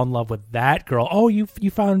Yeah. would fall in love with that girl. Oh, you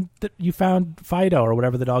found Fido, or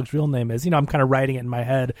whatever the dog's real name is. I'm kind of writing it in my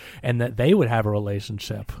head, and that they would have a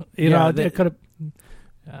relationship. It could have.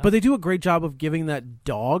 But they do a great job of giving that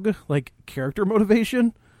dog like character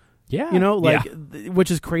motivation. Yeah,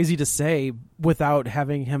 Which is crazy to say without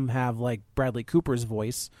having him have like Bradley Cooper's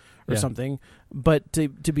voice or Yeah. something. But to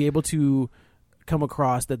be able to come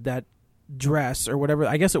across that dress or whatever,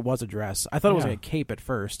 I guess it was a dress. I thought it was Yeah. like a cape at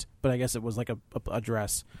first, but I guess it was like a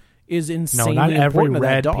dress. Is No, insanely not every important to that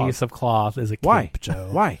red dog. piece of cloth is a cape, Why? Joe.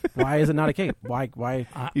 Why? Why is it not a cape? Why?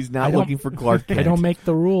 He's I not don't- looking for Clark Kent. I don't make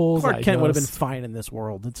the rules. Clark I Kent would have been just- fine in this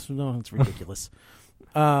world. It's ridiculous.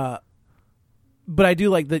 But I do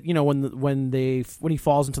like that. When he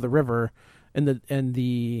falls into the river, and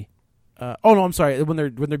the oh no, I'm sorry. When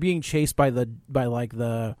they're being chased by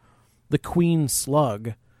the queen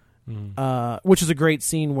slug, which is a great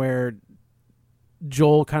scene where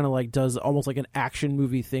Joel kind of like does almost like an action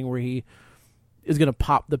movie thing where he is going to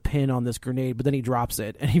pop the pin on this grenade, but then he drops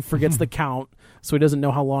it and he forgets the count, so he doesn't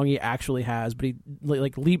know how long he actually has, but he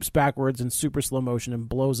like leaps backwards in super slow motion and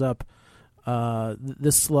blows up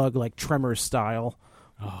this slug like Tremors style.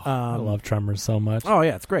 I love Tremors so much. Oh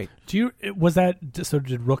yeah, it's great. Did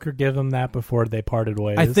Rooker give him that before they parted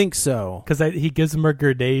ways? I think so. Because he gives him a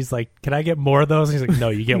grenade. He's like, "Can I get more of those?" And he's like, "No,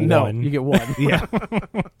 you get No, one. you get one. Yeah.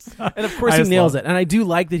 And of course I he just nails love it. And I do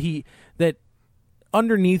like that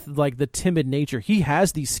underneath like the timid nature, he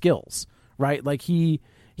has these skills, right? Like he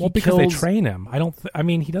because kills, they train him.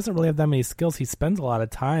 He doesn't really have that many skills. He spends a lot of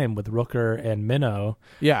time with Rooker and Minnow.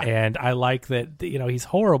 Yeah. And I like that, he's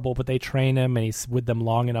horrible, but they train him, and he's with them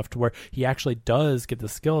long enough to where he actually does get the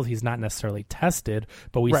skills. He's not necessarily tested,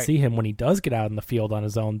 but we Right. see him when he does get out in the field on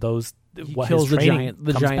his own. He his kills the training giant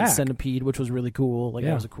comes back. centipede, which was really cool. Like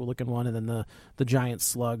Yeah. that was a cool looking one, and then the giant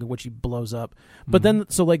slug, which he blows up. But then,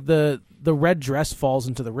 so like the red dress falls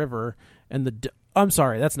into the river, and I'm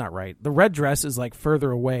sorry, that's not right. The red dress is like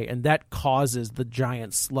further away, and that causes the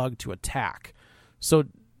giant slug to attack. So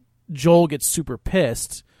Joel gets super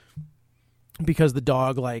pissed because the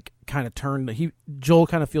dog like kind of turned. Joel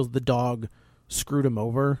kind of feels the dog screwed him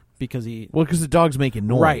over because Because the dog's making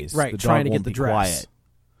noise. Right, The trying dog to get won't the be dress. Quiet.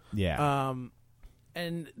 Yeah.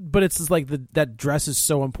 But it's just like that dress is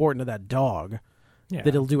so important to that dog Yeah.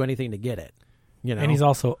 that he'll do anything to get it. And he's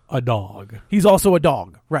also a dog. He's also a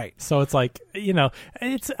dog, right? So it's like,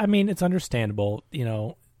 it's understandable.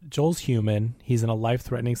 Joel's human. He's in a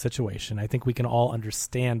life-threatening situation. I think we can all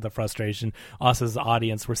understand the frustration. Us as the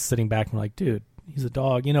audience, we're sitting back and we're like, dude, he's a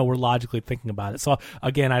dog. We're logically thinking about it. So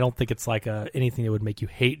again, I don't think it's like anything that would make you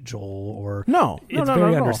hate Joel or No, It's no,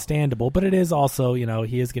 very no. understandable, but it is also,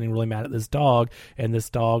 he is getting really mad at this dog, and this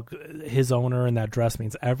dog, his owner, and that dress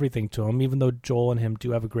means everything to him. Even though Joel and him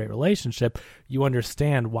do have a great relationship, you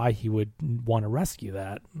understand why he would want to rescue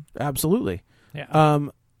that. Absolutely. Yeah.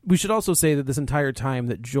 We should also say that this entire time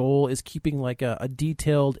that Joel is keeping like a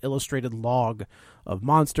detailed illustrated log of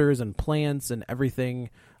monsters and plants and everything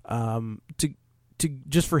to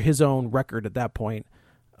just for his own record at that point.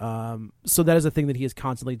 So that is a thing that he is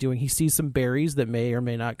constantly doing. He sees some berries that may or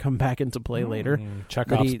may not come back into play later.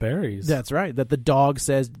 Chekhov's berries. That's right. That the dog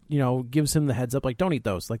says, gives him the heads up, like, don't eat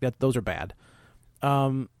those. Like that, those are bad.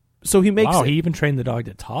 So he makes. Wow, he even trained the dog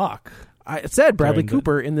to talk. I said Bradley During the-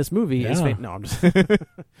 Cooper in this movie is Yeah. no, I'm just.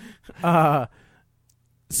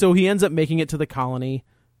 So he ends up making it to the colony.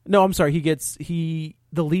 No, I'm sorry. The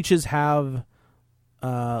leeches have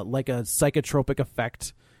like a psychotropic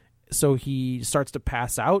effect. So he starts to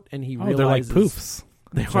pass out, and he realizes they're like poofs.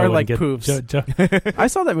 They Joe are like would get- poofs. I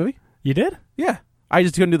saw that movie. You did? Yeah, I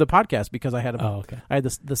just couldn't do the podcast because I had okay. I had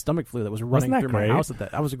the stomach flu that was running Wasn't that through great? my house.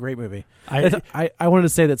 That was a great movie. I wanted to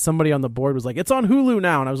say that somebody on the board was like, "It's on Hulu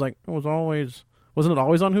now," and I was like, wasn't it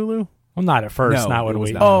always on Hulu? well, not at first. No, not it when was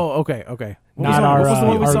we. not. Oh, okay. What was Not on- our. what was the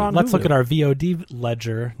one we our- saw on let's Hulu? look at our VOD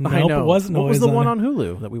ledger. I Nope, know. it wasn't What was always the one it. on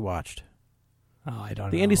Hulu that we watched? Oh, I don't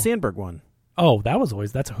know. The Andy Samberg one. Oh, that's a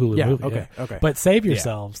Hulu Yeah, movie. okay, yeah. okay. But Save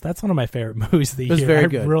Yourselves. That's one of my favorite movies of the It was year. very I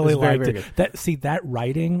good. really It was very, liked very it. good. That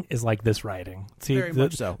writing is like this writing. See, Very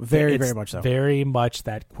much so. Very, very much so. Very much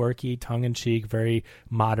that quirky, tongue in cheek, very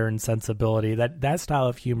modern sensibility. That style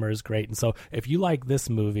of humor is great. And so, if you like this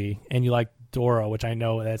movie and you like Dora, which I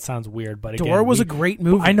know that sounds weird, but again, Dora was a great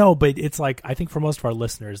movie. I know, but it's like I think for most of our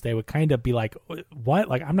listeners, they would kind of be like, "What?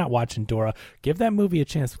 Like I'm not watching Dora." Give that movie a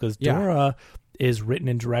chance because Yeah. Dora is written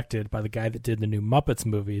and directed by the guy that did the new Muppets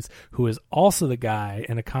movies, who is also the guy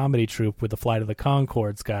in a comedy troupe with the Flight of the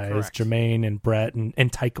Conchords guys, Correct. Jermaine and Brett and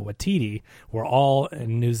Taika Waititi, who are all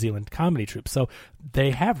in New Zealand comedy troupe. So they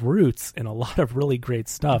have roots in a lot of really great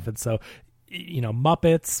stuff. And so,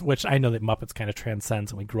 Muppets, which I know that Muppets kind of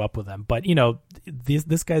transcends and we grew up with them, but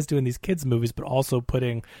this guy's doing these kids movies, but also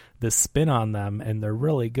putting this spin on them, and they're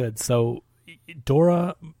really good. So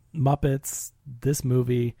Dora, Muppets, this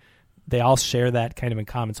movie, they all share that kind of in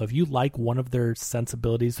common. So if you like one of their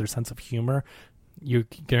sensibilities, their sense of humor, you're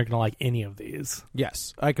going to like any of these.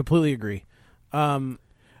 Yes, I completely agree.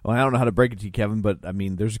 Well, I don't know how to break it to you, Kevin, but I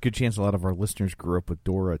mean, there's a good chance a lot of our listeners grew up with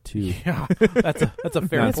Dora too. Yeah, that's a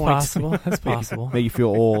fair That's point. possible. That's possible. Make you feel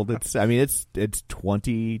old. It's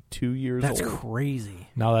 22 years That's old. crazy.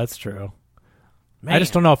 No, that's true. Man. I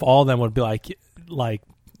just don't know if all of them would be like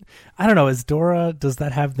I don't know. Is Dora, does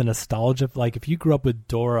that have the nostalgia? Like, if you grew up with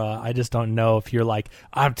Dora, I just don't know if you're like,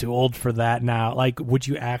 I'm too old for that now. Like, would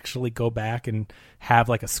you actually go back and have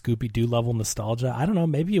like a Scooby-Doo level nostalgia? I don't know.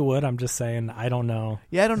 Maybe you would. I'm just saying. I don't know.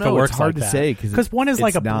 Yeah, I don't if know. It works It's hard like to that. say because one is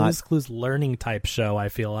like it's a not- Blue's Clues learning type show, I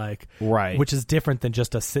feel like. Right. Which is different than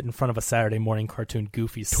just a sit in front of a Saturday morning cartoon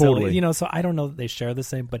goofy silly. Totally. So I don't know that they share the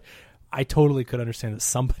same, but I totally could understand that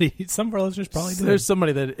some of our listeners probably do. There's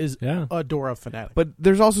somebody that is Yeah. a Dora fanatic. But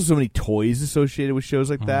there's also so many toys associated with shows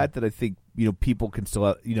like Mm-hmm. that I think people can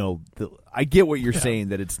still I get what you're saying,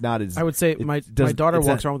 that it's not as I would say it my doesn't- daughter it's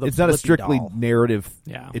walks not- around with a it's not a Blippi strictly doll. narrative.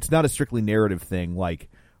 Yeah. It's not a strictly narrative thing like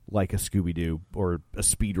a Scooby Doo or a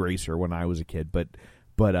Speed Racer when I was a kid. But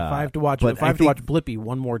If I have to watch Blippi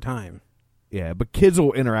one more time. yeah, but kids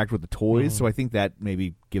will interact with the toys, Mm-hmm. so I think that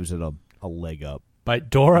maybe gives it a leg up. But In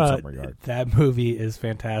Dora, some regard. that movie is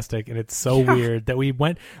fantastic, and it's so weird that we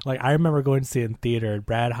went. Like, I remember going to see it in theater.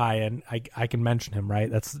 Brad Hyan, I can mention him,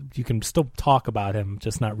 right? You can still talk about him,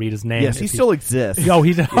 just not read his name. Yes, he still exists. Oh,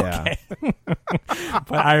 he's Yeah. okay.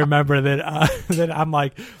 But I remember that I'm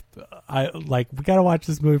like, we got to watch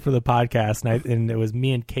this movie for the podcast, and it was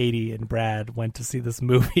me and Katie and Brad went to see this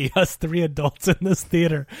movie. Us three adults in this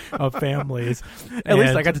theater of families. At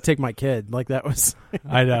least I And- got to take my kid. Like that was.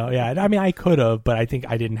 I know, yeah. I mean, I could have, but I think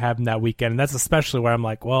I didn't have them that weekend. And that's especially where I'm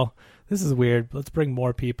like, well, this is weird. Let's bring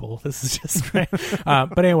more people. This is just great.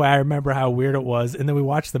 But anyway, I remember how weird it was. And then we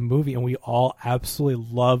watched the movie, and we all absolutely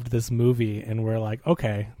loved this movie. And we're like,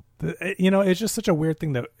 okay. It's just such a weird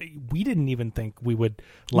thing that we didn't even think we would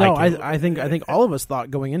like. No, it. I think all of us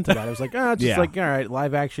thought going into that. It was like, it's just Yeah. like, all right,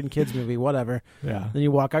 live action kids movie, whatever. Yeah. Then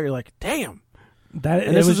you walk out, you're like, damn. That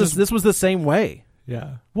And this was the same way.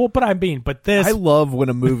 yeah. Well, but this. I love when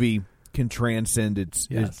a movie can transcend its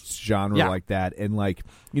genre Yeah. like that, and like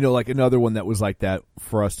another one that was like that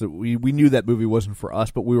for us. That we knew that movie wasn't for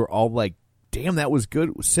us, but we were all like, "Damn, that was good."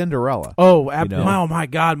 It was Cinderella. Oh, You know? oh my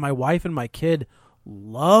God! My wife and my kid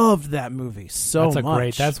loved that movie so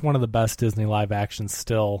much. That's one of the best Disney live actions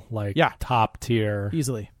still, like top tier.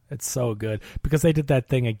 Easily. It's so good because they did that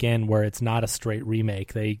thing again where it's not a straight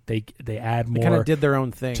remake. They add more. They kind of did their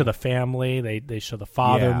own thing to the family. They show the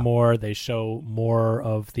father Yeah. more. They show more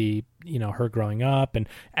of the her growing up and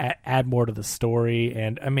add more to the story.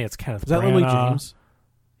 And I mean, it's kind of Is that Lily James?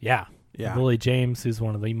 Yeah. Yeah. Lily James, who's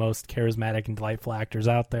one of the most charismatic and delightful actors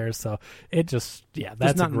out there. So it just Just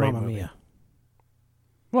that's not a great Mamma movie. Mia.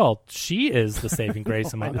 Well, she is the saving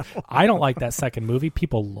grace in my. I don't like that second movie.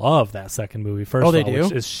 People love that second movie. First Oh, they of all, do?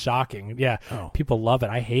 which is shocking. Yeah, Oh. people love it.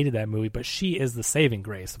 I hated that movie, but she is the saving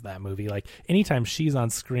grace of that movie. Like anytime she's on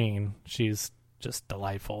screen, she's just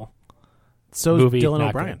delightful. So Movie, is Dylan not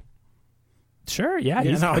O'Brien. good. Sure, yeah,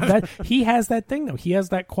 Yeah, he's, no. he has that thing though. He has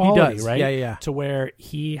that quality, does. right? Yeah. To where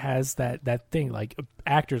he has that thing. Like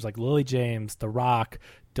actors like Lily James, The Rock,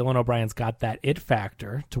 Dylan O'Brien's got that it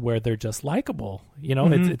factor to where they're just likable. You know,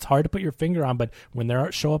 it's hard to put your finger on, but when they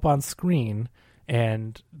show up on screen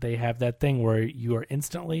and they have that thing where you are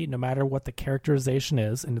instantly, no matter what the characterization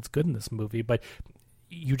is, and it's good in this movie, but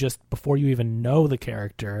you just, before you even know the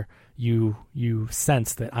character, you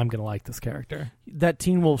sense that I'm going to like this character. That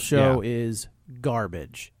Teen Wolf show is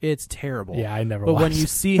garbage. It's terrible. Yeah, I never But watched when you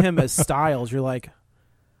see him as Styles, you're like,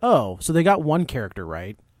 oh, so they got one character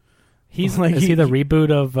right. He's like, is he the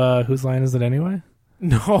reboot of Whose Line Is It Anyway?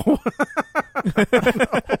 No.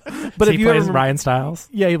 But if he plays Ryan Stiles?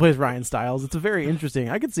 Yeah, he plays Ryan Stiles. It's a very interesting.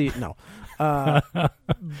 I could see it. No.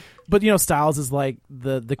 But Stiles is like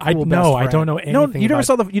the cool best friend. I don't know anything. No,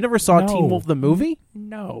 you never saw Teen Wolf the movie?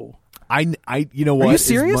 No. I you know what? Are you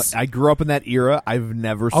serious? I grew up in that era. I've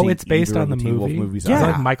never seen. Oh, it's based on the Teen Wolf movie. movies. Yeah. Is it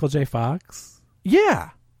like Michael J. Fox? Yeah.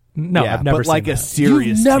 No, Yeah, I've never but seen like a that.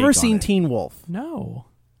 serious. You've never take on seen it. Teen Wolf. No.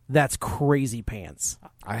 That's crazy pants.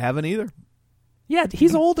 I haven't either. Yeah,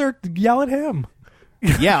 he's older. Yell at him.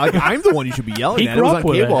 Yeah, like I'm the one you should be yelling He at. It grew was up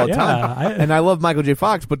on with cable it, all the yeah. time, and I love Michael J.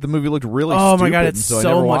 Fox, but the movie looked really. Oh stupid, my god, it's and I so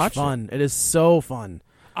never much watched fun. It is so fun.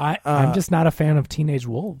 I'm just not a fan of Teenage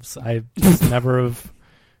Wolves. I just never have.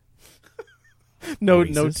 No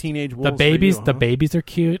Racist. teenage wolves. The babies, for you, the huh? babies are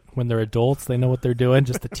cute when they're adults. They know what they're doing.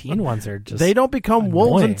 Just the teen ones are just. They don't become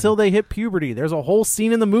wolves annoying. until they hit puberty. There's a whole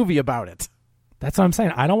scene in the movie about it. That's what I'm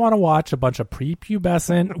saying. I don't want to watch a bunch of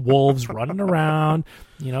prepubescent wolves running around,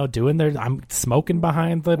 doing their. I'm smoking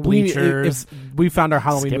behind the bleachers. If we found our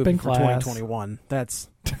Halloween movie skipping for class. 2021. That's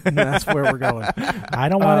where we're going. I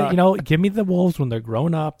don't want to. Give me the wolves when they're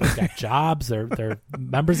grown up. They've got jobs. They're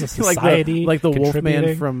members of society. like the Wolfman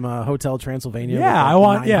contributing. from Hotel Transylvania. Yeah, with I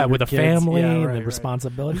want 900 with a kids. family Yeah, and right, the right.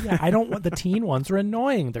 responsibility. Yeah, I don't want the teen ones are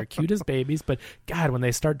annoying. They're cute as babies, but God, when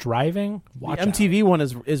they start driving, watch The MTV one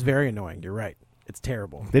is very annoying. You're right. It's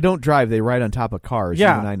terrible. They don't drive; they ride on top of cars.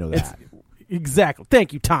 Yeah, even I know that. Exactly.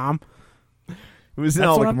 Thank you, Tom. It was in That's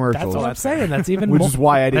all the what commercials. That's what I'm saying. That's even Which more, is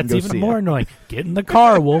why I didn't That's go even see more it. annoying. Get in the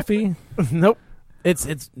car, Wolfie. Nope.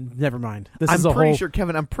 It's never mind. This I'm is a pretty whole. sure,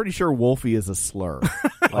 Kevin. I'm pretty sure Wolfie is a slur.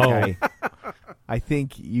 Oh. I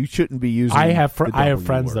think you shouldn't be using. I have the I have W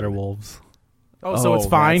friends that word. are wolves. Oh, so it's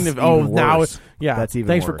fine. that's If, now worse. it's yeah. That's even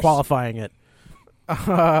Thanks for worse. qualifying it.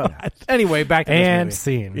 Anyway, back to this And movie.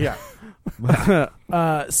 scene. Yeah.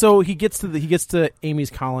 So he gets to Amy's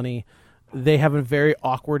colony. They have a very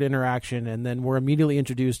awkward interaction, and then we're immediately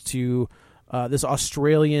introduced to this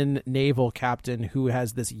Australian naval captain who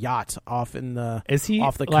has this yacht off in the Is he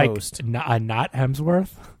off the like coast. not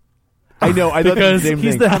Hemsworth? I know. I thought Because the same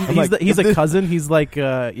He's thing. the I'm like, he's if a this- cousin. He's like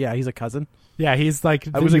he's a cousin. Yeah, he's like.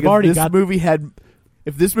 I was you've like, already if this got movie had.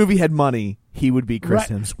 If this movie had money, he would be Chris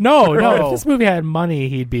Right. Hemsworth. No. No. If this movie had money,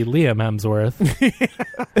 he'd be Liam Hemsworth.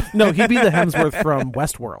 No, he'd be the Hemsworth from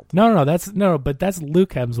Westworld. No. But that's Luke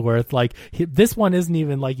Hemsworth. Like this one isn't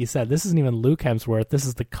even like you said. This isn't even Luke Hemsworth. This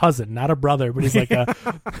is the cousin, not a brother. But he's like a.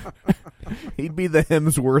 He'd be the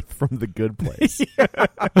Hemsworth from The Good Place.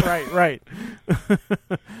 right.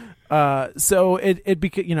 So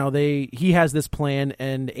it he has this plan,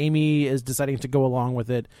 and Amy is deciding to go along with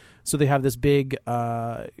it. So they have this big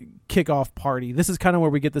kickoff party. This is kind of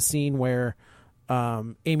where we get the scene where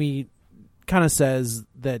Amy kind of says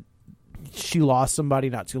that she lost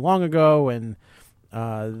somebody not too long ago, and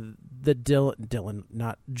that Dylan,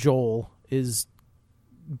 not Joel, is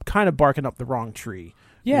kind of barking up the wrong tree.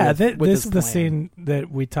 Yeah, with this is the plan. scene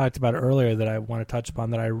that we talked about earlier that I want to touch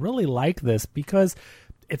upon. That I really like this because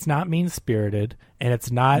it's not mean-spirited and it's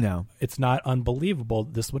not unbelievable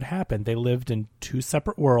this would happen. They lived in two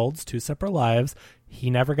separate worlds, two separate lives. He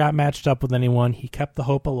never got matched up with anyone. He kept the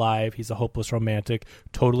hope alive. He's a hopeless romantic.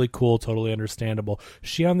 Totally cool, totally understandable.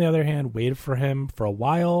 She, on the other hand, waited for him for a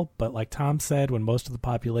while, but like Tom said, when most of the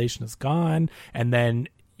population is gone, and then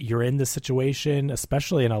you're in this situation,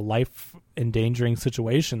 especially in a life-endangering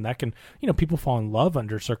situation, that can, people fall in love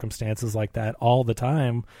under circumstances like that all the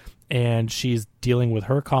time. And she's dealing with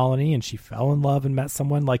her colony, and she fell in love and met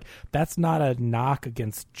someone. Like, that's not a knock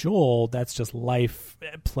against Joel. That's just life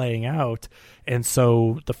playing out. And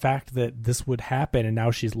so the fact that this would happen and now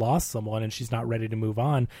she's lost someone and she's not ready to move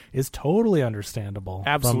on is totally understandable.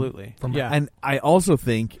 Absolutely. Yeah. And I also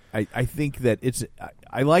think I think that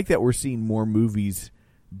I like that we're seeing more movies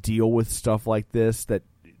deal with stuff like this, that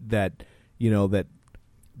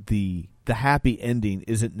the happy ending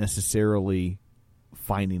isn't necessarily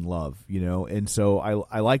finding love, and so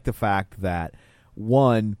I like the fact that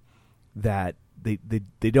one, that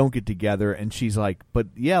they don't get together, and she's like, but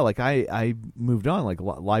yeah, like I moved on, like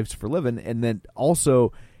life's for living. And then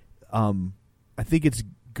also I think it's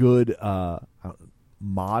good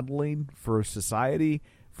modeling for society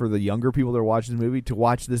for the younger people that are watching the movie to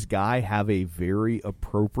watch this guy have a very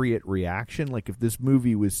appropriate reaction. Like if this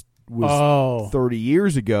movie was 30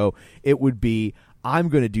 years ago, it would be, I'm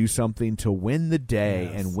going to do something to win the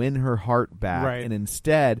day and win her heart back. Right. And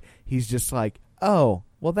instead, he's just like, oh,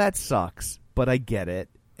 well, that sucks, but I get it.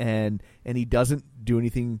 And he doesn't do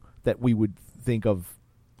anything that we would think of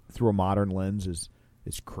through a modern lens as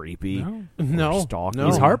creepy. No. Stalking.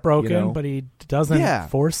 He's heartbroken, you know? but he doesn't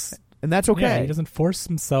force. And that's okay. Yeah, he doesn't force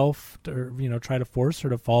himself to, try to force her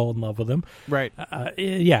to fall in love with him. Right.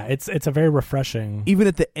 It's a very refreshing. Even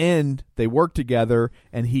at the end, they work together,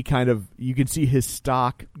 and he you can see his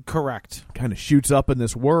stock Correct. kind of shoots up in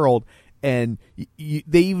this world, and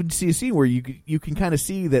they even see a scene where you can kind of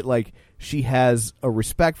see that like she has a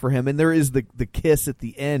respect for him, and there is the kiss at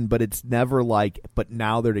the end, but it's never like, but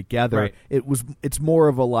now they're together. Right. It's more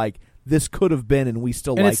of a like, this could have been, and we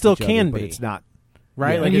still And like it still each can other, but be. it's not.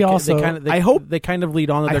 Right. Yeah. Like And he also- I hope they kind of lead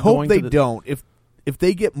on that I they're hope going they to the, don't. If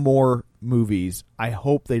they get more movies, I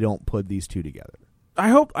hope they don't put these two together. I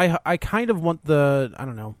hope I kind of want the, I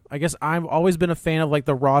don't know. I guess I've always been a fan of like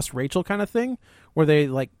the Ross Rachel kind of thing where they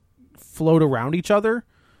like float around each other,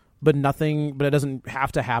 but it doesn't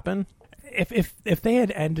have to happen. If they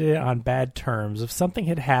had ended it on bad terms, if something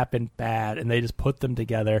had happened bad and they just put them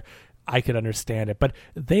together, I could understand it. But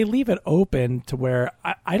they leave it open to where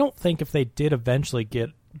I don't think if they did eventually get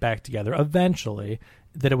back together,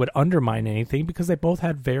 that it would undermine anything, because they both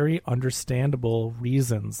had very understandable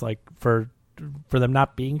reasons, like for them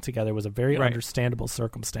not being together was a very understandable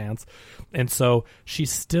circumstance. And so she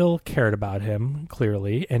still cared about him,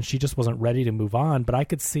 clearly, and she just wasn't ready to move on. But I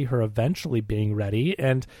could see her eventually being ready.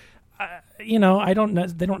 And, I don't know,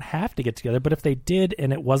 they don't have to get together. But if they did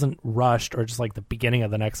and it wasn't rushed or just like the beginning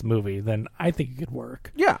of the next movie, then I think it could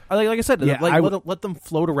work. Yeah. Like I said, Yeah, let them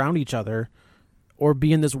float around each other or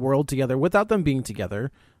be in this world together without them being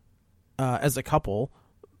together as a couple,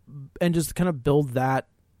 and just kind of build that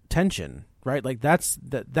tension. Right, like that's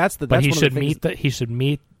But he he should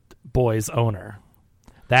meet boy's owner.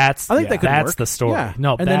 I think that could that's work. the story. Yeah.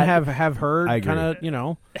 No, and then have her I agree. kind of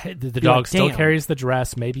the be dog like, still "Damn." carries the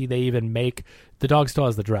dress. Maybe they even make the dog still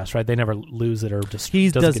has the dress, right? They never lose it or just he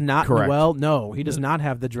doesn't does get- not. correct. Well, no, he does not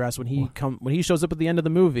have the dress when he shows up at the end of the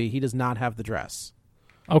movie. He does not have the dress.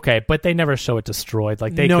 Okay, but they never show it destroyed.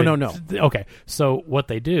 Like they No. Okay, so what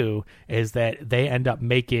they do is that they end up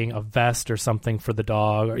making a vest or something for the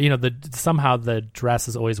dog, or somehow the dress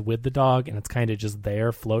is always with the dog, and it's kind of just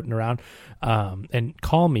there floating around. And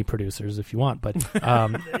call me producers if you want, but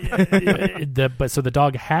so the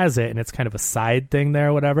dog has it, and it's kind of a side thing there,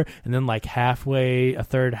 or whatever. And then like halfway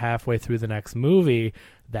through the next movie,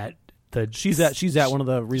 she's at one of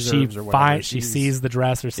the reserves or whatever. She sees the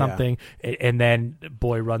dress or something, and then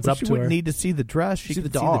boy runs up She to her. wouldn't need to see the dress. She See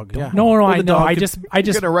could the dog, yeah. No, Or I the know. dog I could- just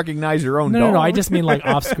You're gonna recognize your own dog. no. I just mean like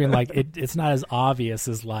off screen, like it's not as obvious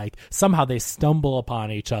as like somehow they stumble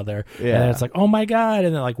upon each other, and then it's like, oh my god,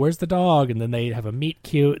 and then like, where's the dog? And then they have a meet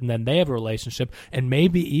cute, and then they have a relationship, and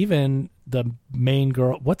maybe even the main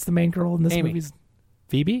girl. What's the main girl in this Amy. movie?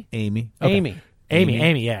 Phoebe? Amy. Okay.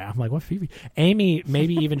 Amy, yeah. I'm like, what Phoebe? Amy,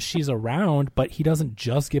 maybe even she's around, but he doesn't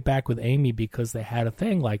just get back with Amy because they had a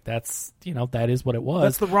thing. Like that's, that is what it was.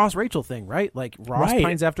 That's the Ross Rachel thing, right? Like Ross Right.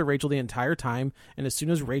 pines after Rachel the entire time, and as soon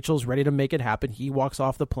as Rachel's ready to make it happen, he walks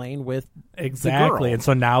off the plane with Exactly. the girl. And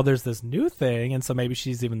so now there's this new thing, and so maybe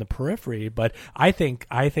she's even the periphery. But I think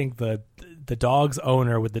the dog's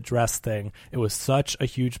owner with the dress thing, it was such a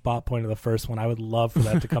huge plot point of the first one. I would love for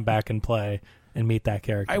that to come back and play and meet that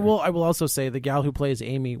character. I will also say the gal who plays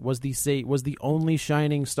Amy was the only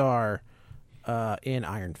shining star in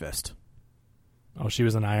Iron Fist. Oh, she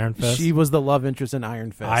was an Iron Fist? She was the love interest in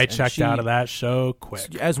Iron Fist. I and checked she- out of that show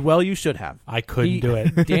quick. as well. You should have. I couldn't do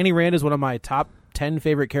it. Danny Rand is one of my top 10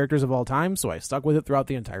 favorite characters of all time, so I stuck with it throughout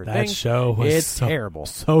the entire thing. That show was it's so terrible.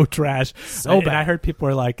 so trash, So And bad. I heard people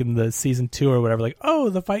were like in the season 2 or whatever, like, "Oh,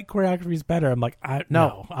 the fight choreography is better." I'm like,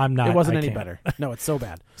 "No, I'm not." It wasn't I any can't. better. No, it's so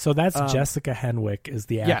bad. So that's Jessica Henwick is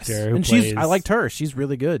the Yes, actor who and plays. I liked her. She's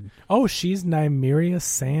really good. Oh, she's Nymeria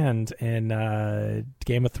Sand in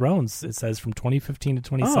Game of Thrones. It says from 2015 to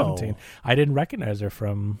 2017. Oh. I didn't recognize her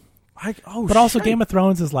from. Oh, But also, shite. Game of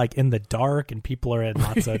Thrones is like in the dark, and people are in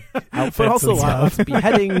lots of outfits. but also and stuff. lots of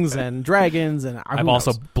beheadings and dragons, and I've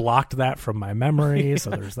also blocked that from my memory. So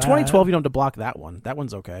there's that. 2012. You don't have to block that one. That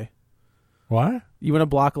one's okay. What? You want to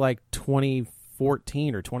block like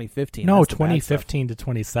 2014 or 2015? No, That's the bad 2015 to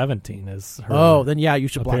 2017 is her. Oh, then yeah, you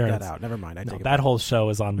should block appearance. that out. Never mind. I No, take it that back. whole show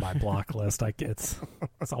is on my block list. It's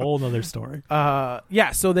a whole other story.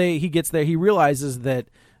 Yeah, so he gets there. He realizes that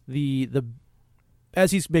the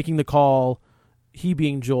as he's making the call, he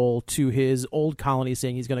being Joel, to his old colony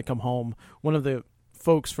saying he's going to come home, one of the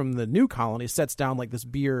folks from the new colony sets down like this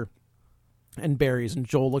beer and berries, and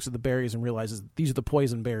Joel looks at the berries and realizes these are the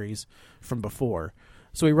poison berries from before.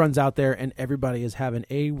 So he runs out there, and everybody is having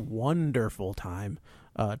a wonderful time,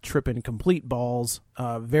 tripping complete balls,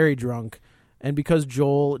 very drunk. And because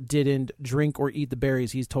Joel didn't drink or eat the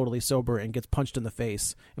berries, he's totally sober and gets punched in the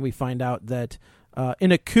face. And we find out that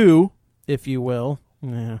in a coup, if you will,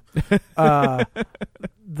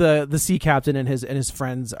 the sea captain and his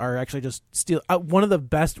friends are actually just steal. One of the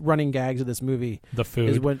best running gags of this movie, the food.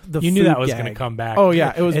 Is when the you food knew that was gag. going to come back. Oh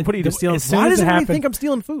yeah, it was putting to stealing. Why does everybody think I'm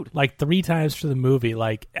stealing food? Like 3 times for the movie,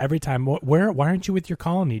 like every time. Why aren't you with your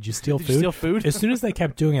colony? Did you steal food? You steal food? As soon as they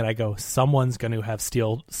kept doing it, I go, someone's going to have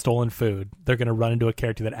stolen food. They're going to run into a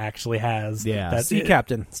character that actually has. That sea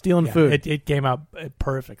captain stealing food. It came out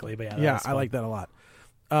perfectly, but I like that a lot.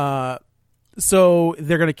 So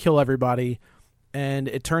they're going to kill everybody, and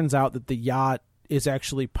it turns out that the yacht is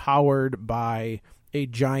actually powered by a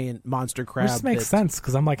giant monster crab. Which makes sense,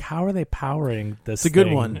 because I'm like, how are they powering this? It's a good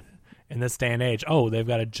thing one in this day and age. Oh, they've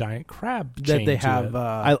got a giant crab that they have.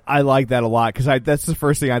 I like that a lot, because that's the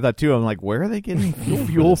first thing I thought too. I'm like, where are they getting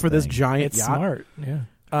fuel for this giant it's yacht? Smart,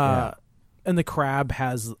 yeah. And the crab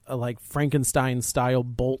has like Frankenstein style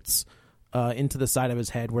bolts into the side of his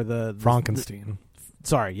head, where the Frankenstein.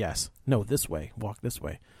 Sorry, yes. No, this way. Walk this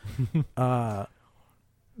way.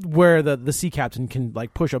 Where the sea captain can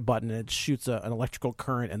like push a button and it shoots an electrical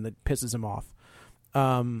current and that pisses him off.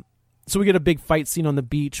 So we get a big fight scene on the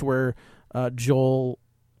beach where Joel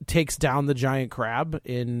takes down the giant crab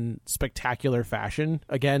in spectacular fashion.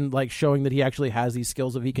 Again, like showing that he actually has these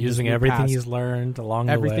skills of he can using just everything he's learned along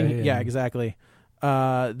the way. Yeah, exactly.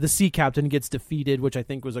 The sea captain gets defeated, which I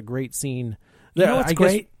think was a great scene. You know what's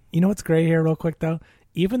great? You know what's great here, real quick, though?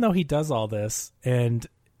 Even though he does all this, and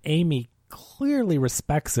Amy clearly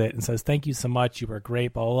respects it and says, thank you so much, you were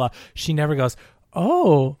great, blah, blah, blah, she never goes,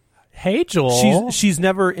 oh, hey, Joel. She's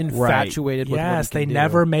never infatuated with what he can they do.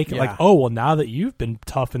 never make it like, oh, well, now that you've been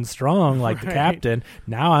tough and strong like the captain,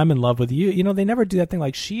 now I'm in love with you. You know, they never do that thing.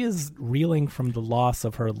 Like, she is reeling from the loss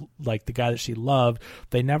of her, like, the guy that she loved.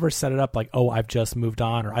 They never set it up like, oh, I've just moved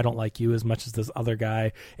on, or I don't like you as much as this other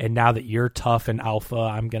guy, and now that you're tough and alpha,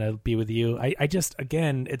 I'm going to be with you. I just,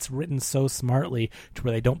 again, it's written so smartly to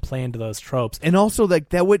where they don't play into those tropes. And also, like,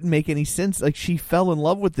 that wouldn't make any sense. Like, she fell in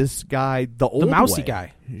love with this guy the mousy way.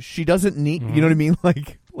 Guy. She doesn't need, you know what I mean?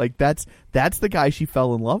 Like that's the guy she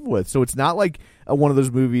fell in love with. So it's not like one of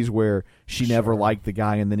those movies where she never liked the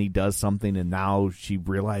guy and then he does something and now she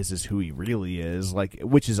realizes who he really is. Like,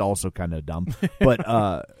 which is also kind of dumb.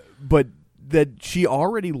 But that she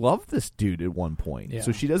already loved this dude at one point,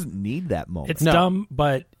 so she doesn't need that moment. It's dumb,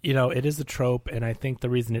 but you know it is a trope, and I think the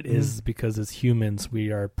reason it is because as humans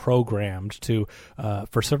we are programmed to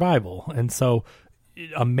for survival, and so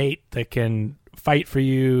a mate that can fight for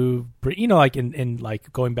you, you know, like in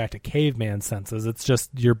like going back to caveman senses, it's just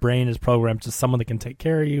your brain is programmed to someone that can take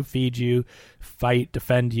care of you, feed you, fight,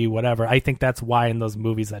 defend you, whatever. I think that's why in those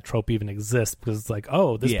movies that trope even exists, because it's like,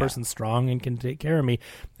 oh, this person's strong and can take care of me,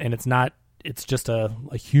 and it's just a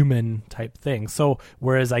human type thing. So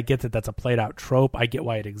whereas I get that that's a played out trope, I get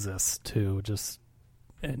why it exists too, just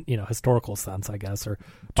in, you know, historical sense, I guess, or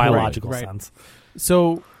biological sense.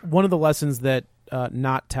 So one of the lessons that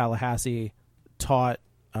not Tallahassee taught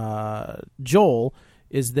Joel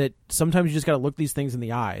is that sometimes you just got to look these things in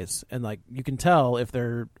the eyes, and like you can tell if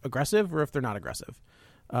they're aggressive or if they're not aggressive.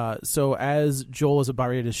 So as Joel is about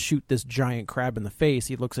ready to shoot this giant crab in the face,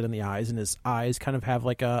 he looks it in the eyes, and his eyes kind of have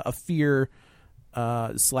like a fear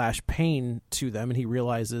 / pain to them, and he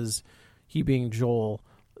realizes, he being Joel,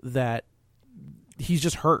 that he's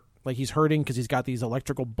just hurt. Like he's hurting because he's got these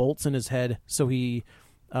electrical bolts in his head. So he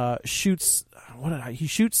shoots. He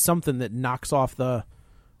shoots something that knocks off the.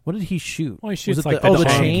 What did he shoot? Well, he shoots was it like the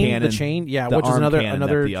chain. chain. The chain, yeah, The which is arm another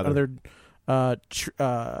cannon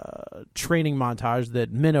training montage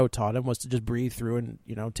that Minnow taught him, was to just breathe through and,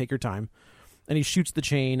 you know, take your time. And he shoots the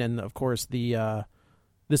chain, and of course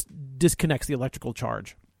this disconnects the electrical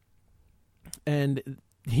charge, and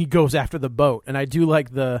he goes after the boat. And I do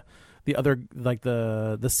like the other, like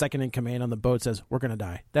the second in command on the boat says, "We're gonna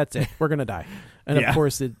die. That's it. We're gonna die." And of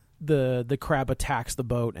course the crab attacks the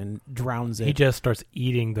boat and drowns it. He just starts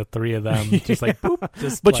eating the three of them, just like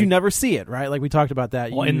boop. But you never see it, right? Like we talked about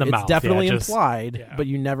that. Well, in the mouth, it's definitely yeah, implied, but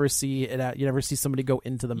you never see it. You never see somebody go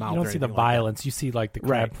into the mouth. You don't see the violence. You see like the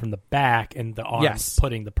crab from the back and the arms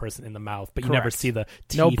putting the person in the mouth, but you never see the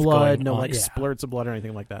teeth. No blood, going no on. like splurts of blood or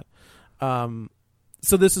anything like that.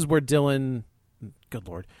 So this is where Dylan, good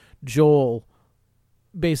Lord, Joel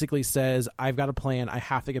basically says, "I've got a plan. I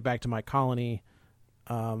have to get back to my colony.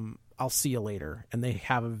 I'll see you later. And they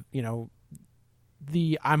have,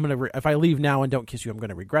 if I leave now and don't kiss you, I'm going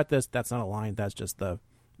to regret this. That's not a line. That's just the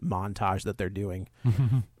montage that they're doing.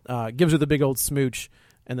 Gives her the big old smooch,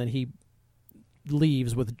 and then he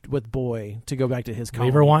leaves with Boy to go back to his colony.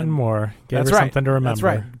 Leave her wanting more. Give her something to remember. That's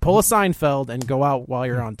right. Pull a Seinfeld and go out while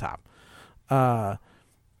you're on top.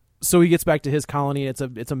 So he gets back to his colony. It's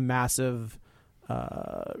a massive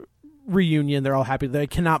reunion. They're all happy. They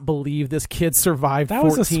cannot believe this kid survived. That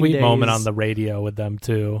was a sweet days. moment on the radio with them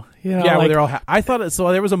too. Where they're all. I thought it.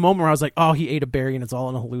 So there was a moment where I was like, "Oh, he ate a berry and it's all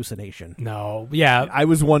an hallucination." No, yeah, I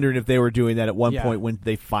was wondering if they were doing that at one point when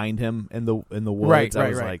they find him in the woods. I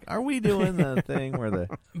was like, "Are we doing the thing where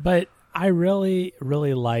the?" But I really,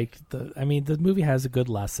 really liked the movie has a good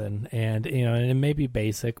lesson, and and it may be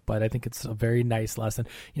basic, but I think it's a very nice lesson.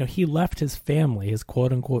 He left his family, his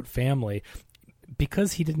quote unquote family,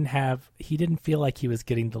 because he didn't feel like he was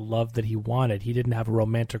getting the love that he wanted. He didn't have a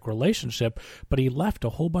romantic relationship, but he left a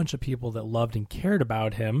whole bunch of people that loved and cared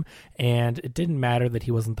about him. And it didn't matter that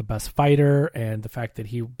he wasn't the best fighter, and the fact that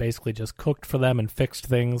he basically just cooked for them and fixed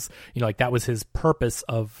things, like that was his purpose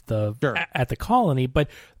of at the colony. But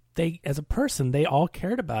they, as a person, they all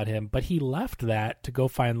cared about him, but he left that to go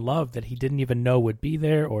find love that he didn't even know would be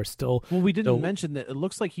there or still. Well, we didn't mention that it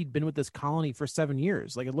looks like he'd been with this colony for 7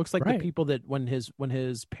 years. Like it looks like the people that when his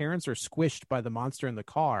parents are squished by the monster in the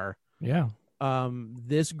car. Yeah.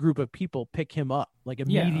 This group of people pick him up like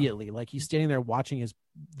immediately. Yeah. Like he's standing there watching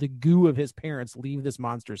the goo of his parents leave this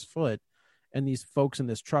monster's foot, and these folks in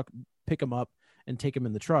this truck pick him up and take him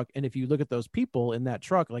in the truck. And if you look at those people in that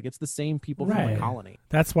truck, like it's the same people from the colony.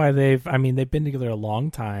 That's why they've been together a long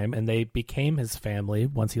time, and they became his family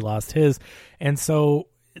once he lost his. And so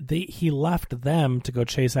he left them to go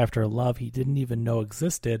chase after a love he didn't even know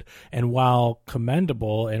existed. And while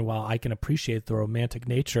commendable, and while I can appreciate the romantic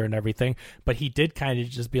nature and everything, but he did kind of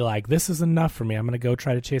just be like, this is enough for me. I'm going to go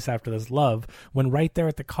try to chase after this love, when right there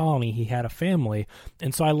at the colony, he had a family.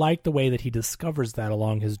 And so I like the way that he discovers that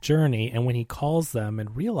along his journey. And when he calls them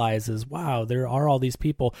and realizes, wow, there are all these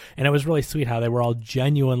people. And it was really sweet how they were all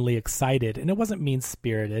genuinely excited. And it wasn't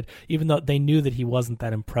mean-spirited, even though they knew that he wasn't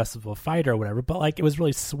that impressive a fighter or whatever. But like, it was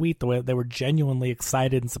really sweet the way they were genuinely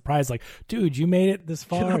excited and surprised, like, dude, you made it this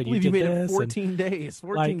far. I can't believe you made it 14 and, days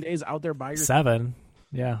 14 days out there by yourself. 7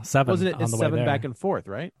 wasn't it? On the 7 way there. back and forth,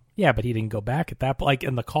 right? Yeah, but he didn't go back at that point. Like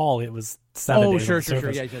in the call, it was 7 days.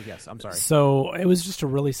 Sure. Yes, I'm sorry. So it was just a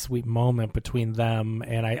really sweet moment between them,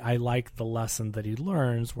 and I like the lesson that he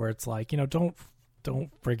learns, where it's like,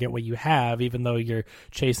 don't forget what you have, even though you're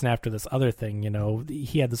chasing after this other thing.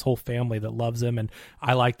 He had this whole family that loves him, and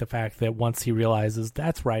I like the fact that once he realizes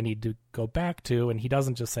that's where I need to go back to, and he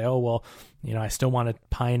doesn't just say, oh, well, I still want to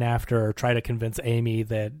pine after or try to convince Amy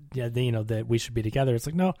that, that we should be together. It's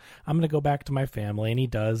like, no, I'm going to go back to my family, and he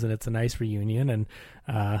does, and it's a nice reunion, and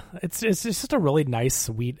it's just a really nice,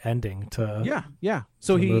 sweet ending to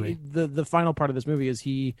So movie. The final part of this movie is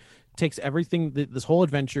he takes everything, this whole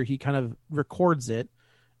adventure, he kind of records it,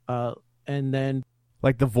 and then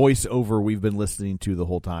like the voiceover we've been listening to the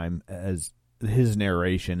whole time, as his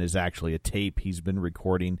narration is actually a tape he's been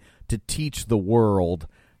recording to teach the world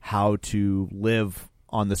how to live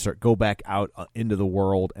on the go back out into the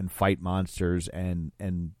world and fight monsters and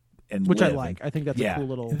which live. I like. I think that's a cool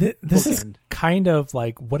little this is bookend. kind of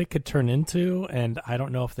like what it could turn into, and I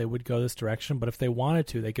don't know if they would go this direction, but if they wanted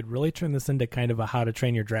to, they could really turn this into kind of a How to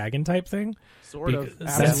Train Your Dragon type thing. Sort of.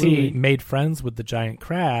 Since he made friends with the giant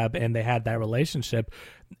crab and they had that relationship,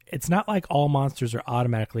 it's not like all monsters are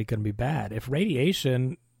automatically going to be bad. If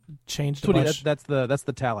radiation changed a bunch... That's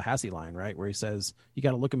the Tallahassee line, right? Where he says you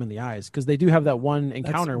got to look him in the eyes, because they do have that one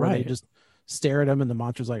encounter where they just stare at him and the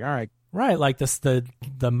monster's like, all right. Right, like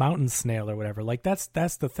the mountain snail or whatever. Like that's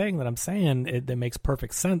the thing that I'm saying that makes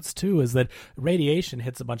perfect sense too, is that radiation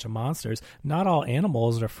hits a bunch of monsters. Not all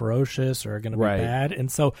animals are ferocious or are going to be bad,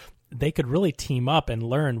 and so they could really team up and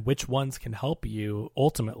learn which ones can help you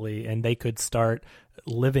ultimately, and they could start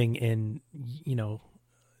living in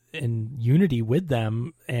unity with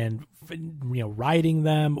them, and riding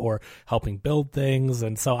them or helping build things.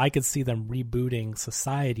 And so I could see them rebooting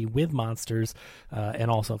society with monsters,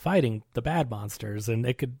 and also fighting the bad monsters. And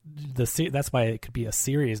that's why it could be a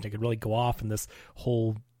series, and it could really go off in this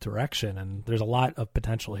whole direction. And there's a lot of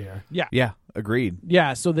potential here. Yeah, agreed.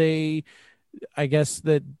 Yeah, so I guess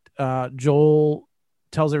that Joel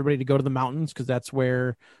tells everybody to go to the mountains, because that's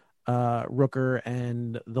where Rooker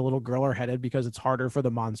and the little girl are headed, because it's harder for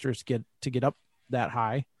the monsters to get up that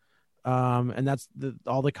high. And that's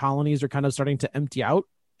all the colonies are kind of starting to empty out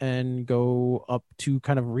and go up to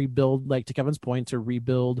kind of rebuild, like to Kevin's point, to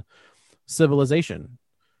rebuild civilization.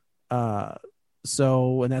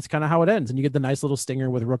 So, and that's kind of how it ends. And you get the nice little stinger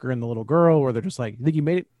with Rooker and the little girl where they're just like, you think you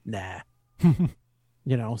made it? Nah.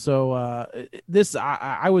 You know, so this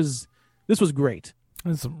was great.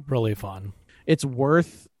 It's really fun. It's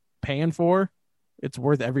worth paying for. It's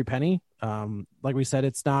worth every penny. Like we said,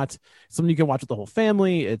 it's not something you can watch with the whole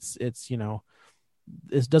family. It's you know,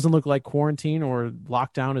 this doesn't look like quarantine or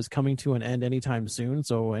lockdown is coming to an end anytime soon.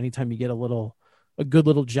 So anytime you get a good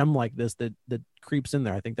little gem like this that creeps in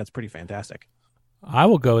there, I think that's pretty fantastic. I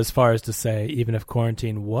will go as far as to say, even if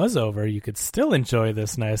quarantine was over, you could still enjoy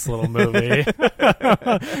this nice little movie.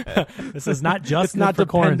 This is not just it's not for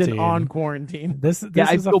dependent quarantine. on quarantine. This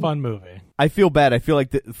is a fun movie. I feel bad. I feel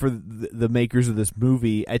like for the makers of this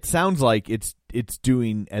movie, it sounds like it's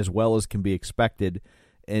doing as well as can be expected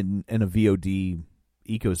in a VOD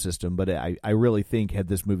ecosystem. But I really think had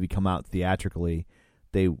this movie come out theatrically,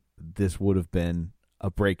 this would have been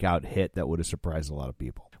a breakout hit that would have surprised a lot of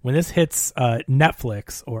people. When this hits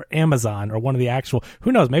Netflix or Amazon or one of the actual,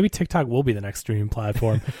 who knows, maybe TikTok will be the next streaming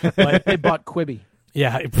platform. But They bought Quibi.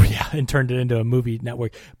 Yeah, and turned it into a movie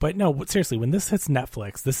network. But no, seriously, when this hits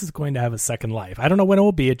Netflix, this is going to have a second life. I don't know when it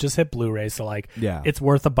will be. It just hit Blu-ray, so it's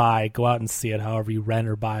worth a buy. Go out and see it, however you rent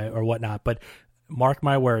or buy or whatnot. But mark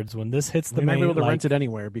my words, when this hits You might be able to rent it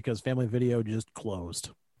anywhere because Family Video just closed.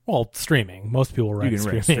 Well, streaming. Most people rent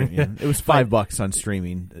streaming. Streaming. It was $5 on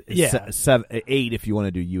streaming. Yeah. 8 if you want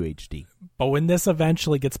to do UHD. But when this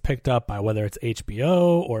eventually gets picked up by whether it's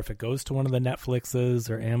HBO or if it goes to one of the Netflixes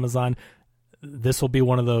or Amazon, this will be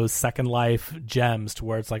one of those second life gems to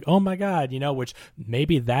where it's like, oh my God, you know, which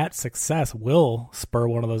maybe that success will spur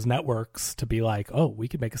one of those networks to be like, oh, we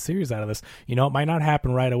could make a series out of this. You know, it might not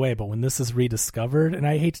happen right away, but when this is rediscovered, and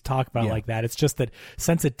I hate to talk about it like that, it's just that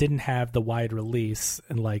since it didn't have the wide release,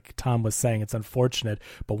 and like Tom was saying, it's unfortunate,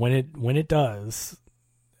 but when it does,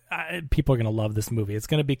 people are going to love this movie. It's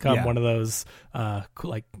going to become one of those,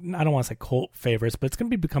 like, I don't want to say cult favorites, but it's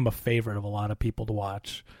going to become a favorite of a lot of people to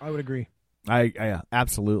watch. I would agree. I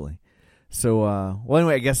absolutely. So, well,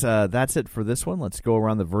 anyway, I guess that's it for this one. Let's go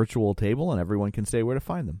around the virtual table, and everyone can say where to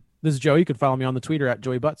find them. This is Joe. You can follow me on the Twitter at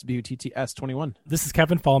JoeyButts, BUTTS21. This is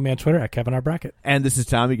Kevin. Follow me on Twitter at Kevin R. Brackett. And this is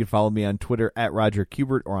Tom. You can follow me on Twitter at Roger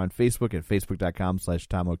Kubert or on Facebook at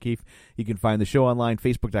Facebook.com/Tom O'Keefe. You can find the show online,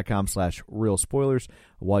 Facebook.com/Real Spoilers.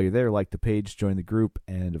 While you're there, like the page, join the group,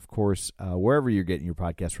 and of course, wherever you're getting your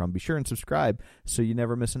podcast from, be sure and subscribe so you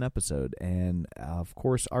never miss an episode. And of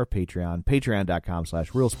course, our Patreon,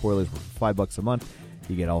 Patreon.com/Real Spoilers, for $5 a month.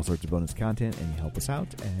 You get all sorts of bonus content, and you help us out,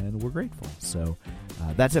 and we're grateful. So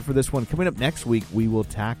that's it for this one. Coming up next week, we will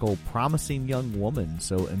tackle Promising Young Woman.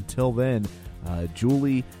 So until then,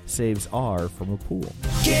 Julie saves R from a pool.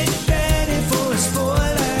 Get ready for a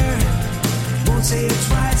spoiler. Won't say it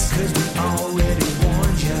twice, 'cause we already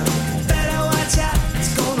warned you. Better watch out,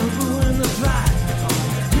 it's gonna ruin the plot.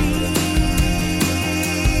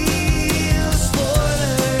 Real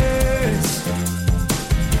spoilers.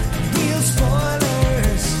 Real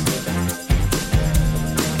spoilers.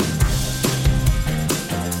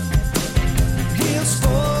 Real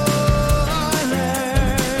spoilers.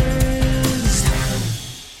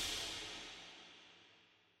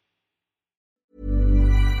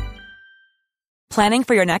 Planning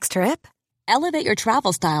for your next trip? Elevate your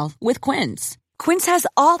travel style with Quince. Quince has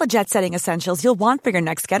all the jet-setting essentials you'll want for your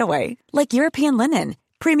next getaway, like European linen,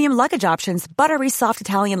 premium luggage options, buttery soft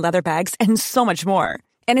Italian leather bags, and so much more.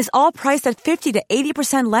 And is all priced at 50 to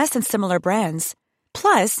 80% less than similar brands.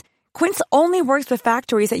 Plus, Quince only works with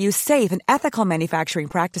factories that use safe and ethical manufacturing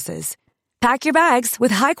practices. Pack your bags with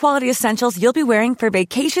high-quality essentials you'll be wearing for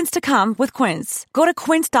vacations to come with Quince. Go to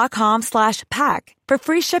quince.com/pack for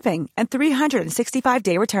free shipping and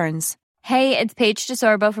 365-day returns. Hey, it's Paige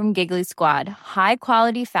DeSorbo from Giggly Squad. High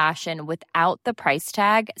quality fashion without the price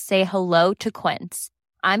tag. Say hello to Quince.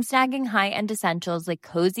 I'm snagging high-end essentials like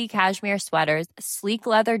cozy cashmere sweaters, sleek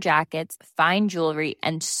leather jackets, fine jewelry,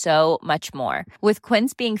 and so much more. With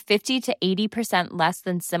Quince being 50 to 80% less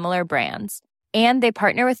than similar brands. And they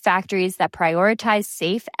partner with factories that prioritize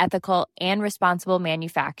safe, ethical, and responsible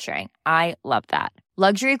manufacturing. I love that.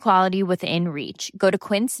 Luxury quality within reach. Go to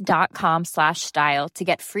quince.com/style to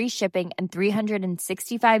get free shipping and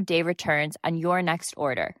 365-day returns on your next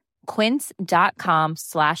order.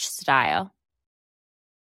 Quince.com/style.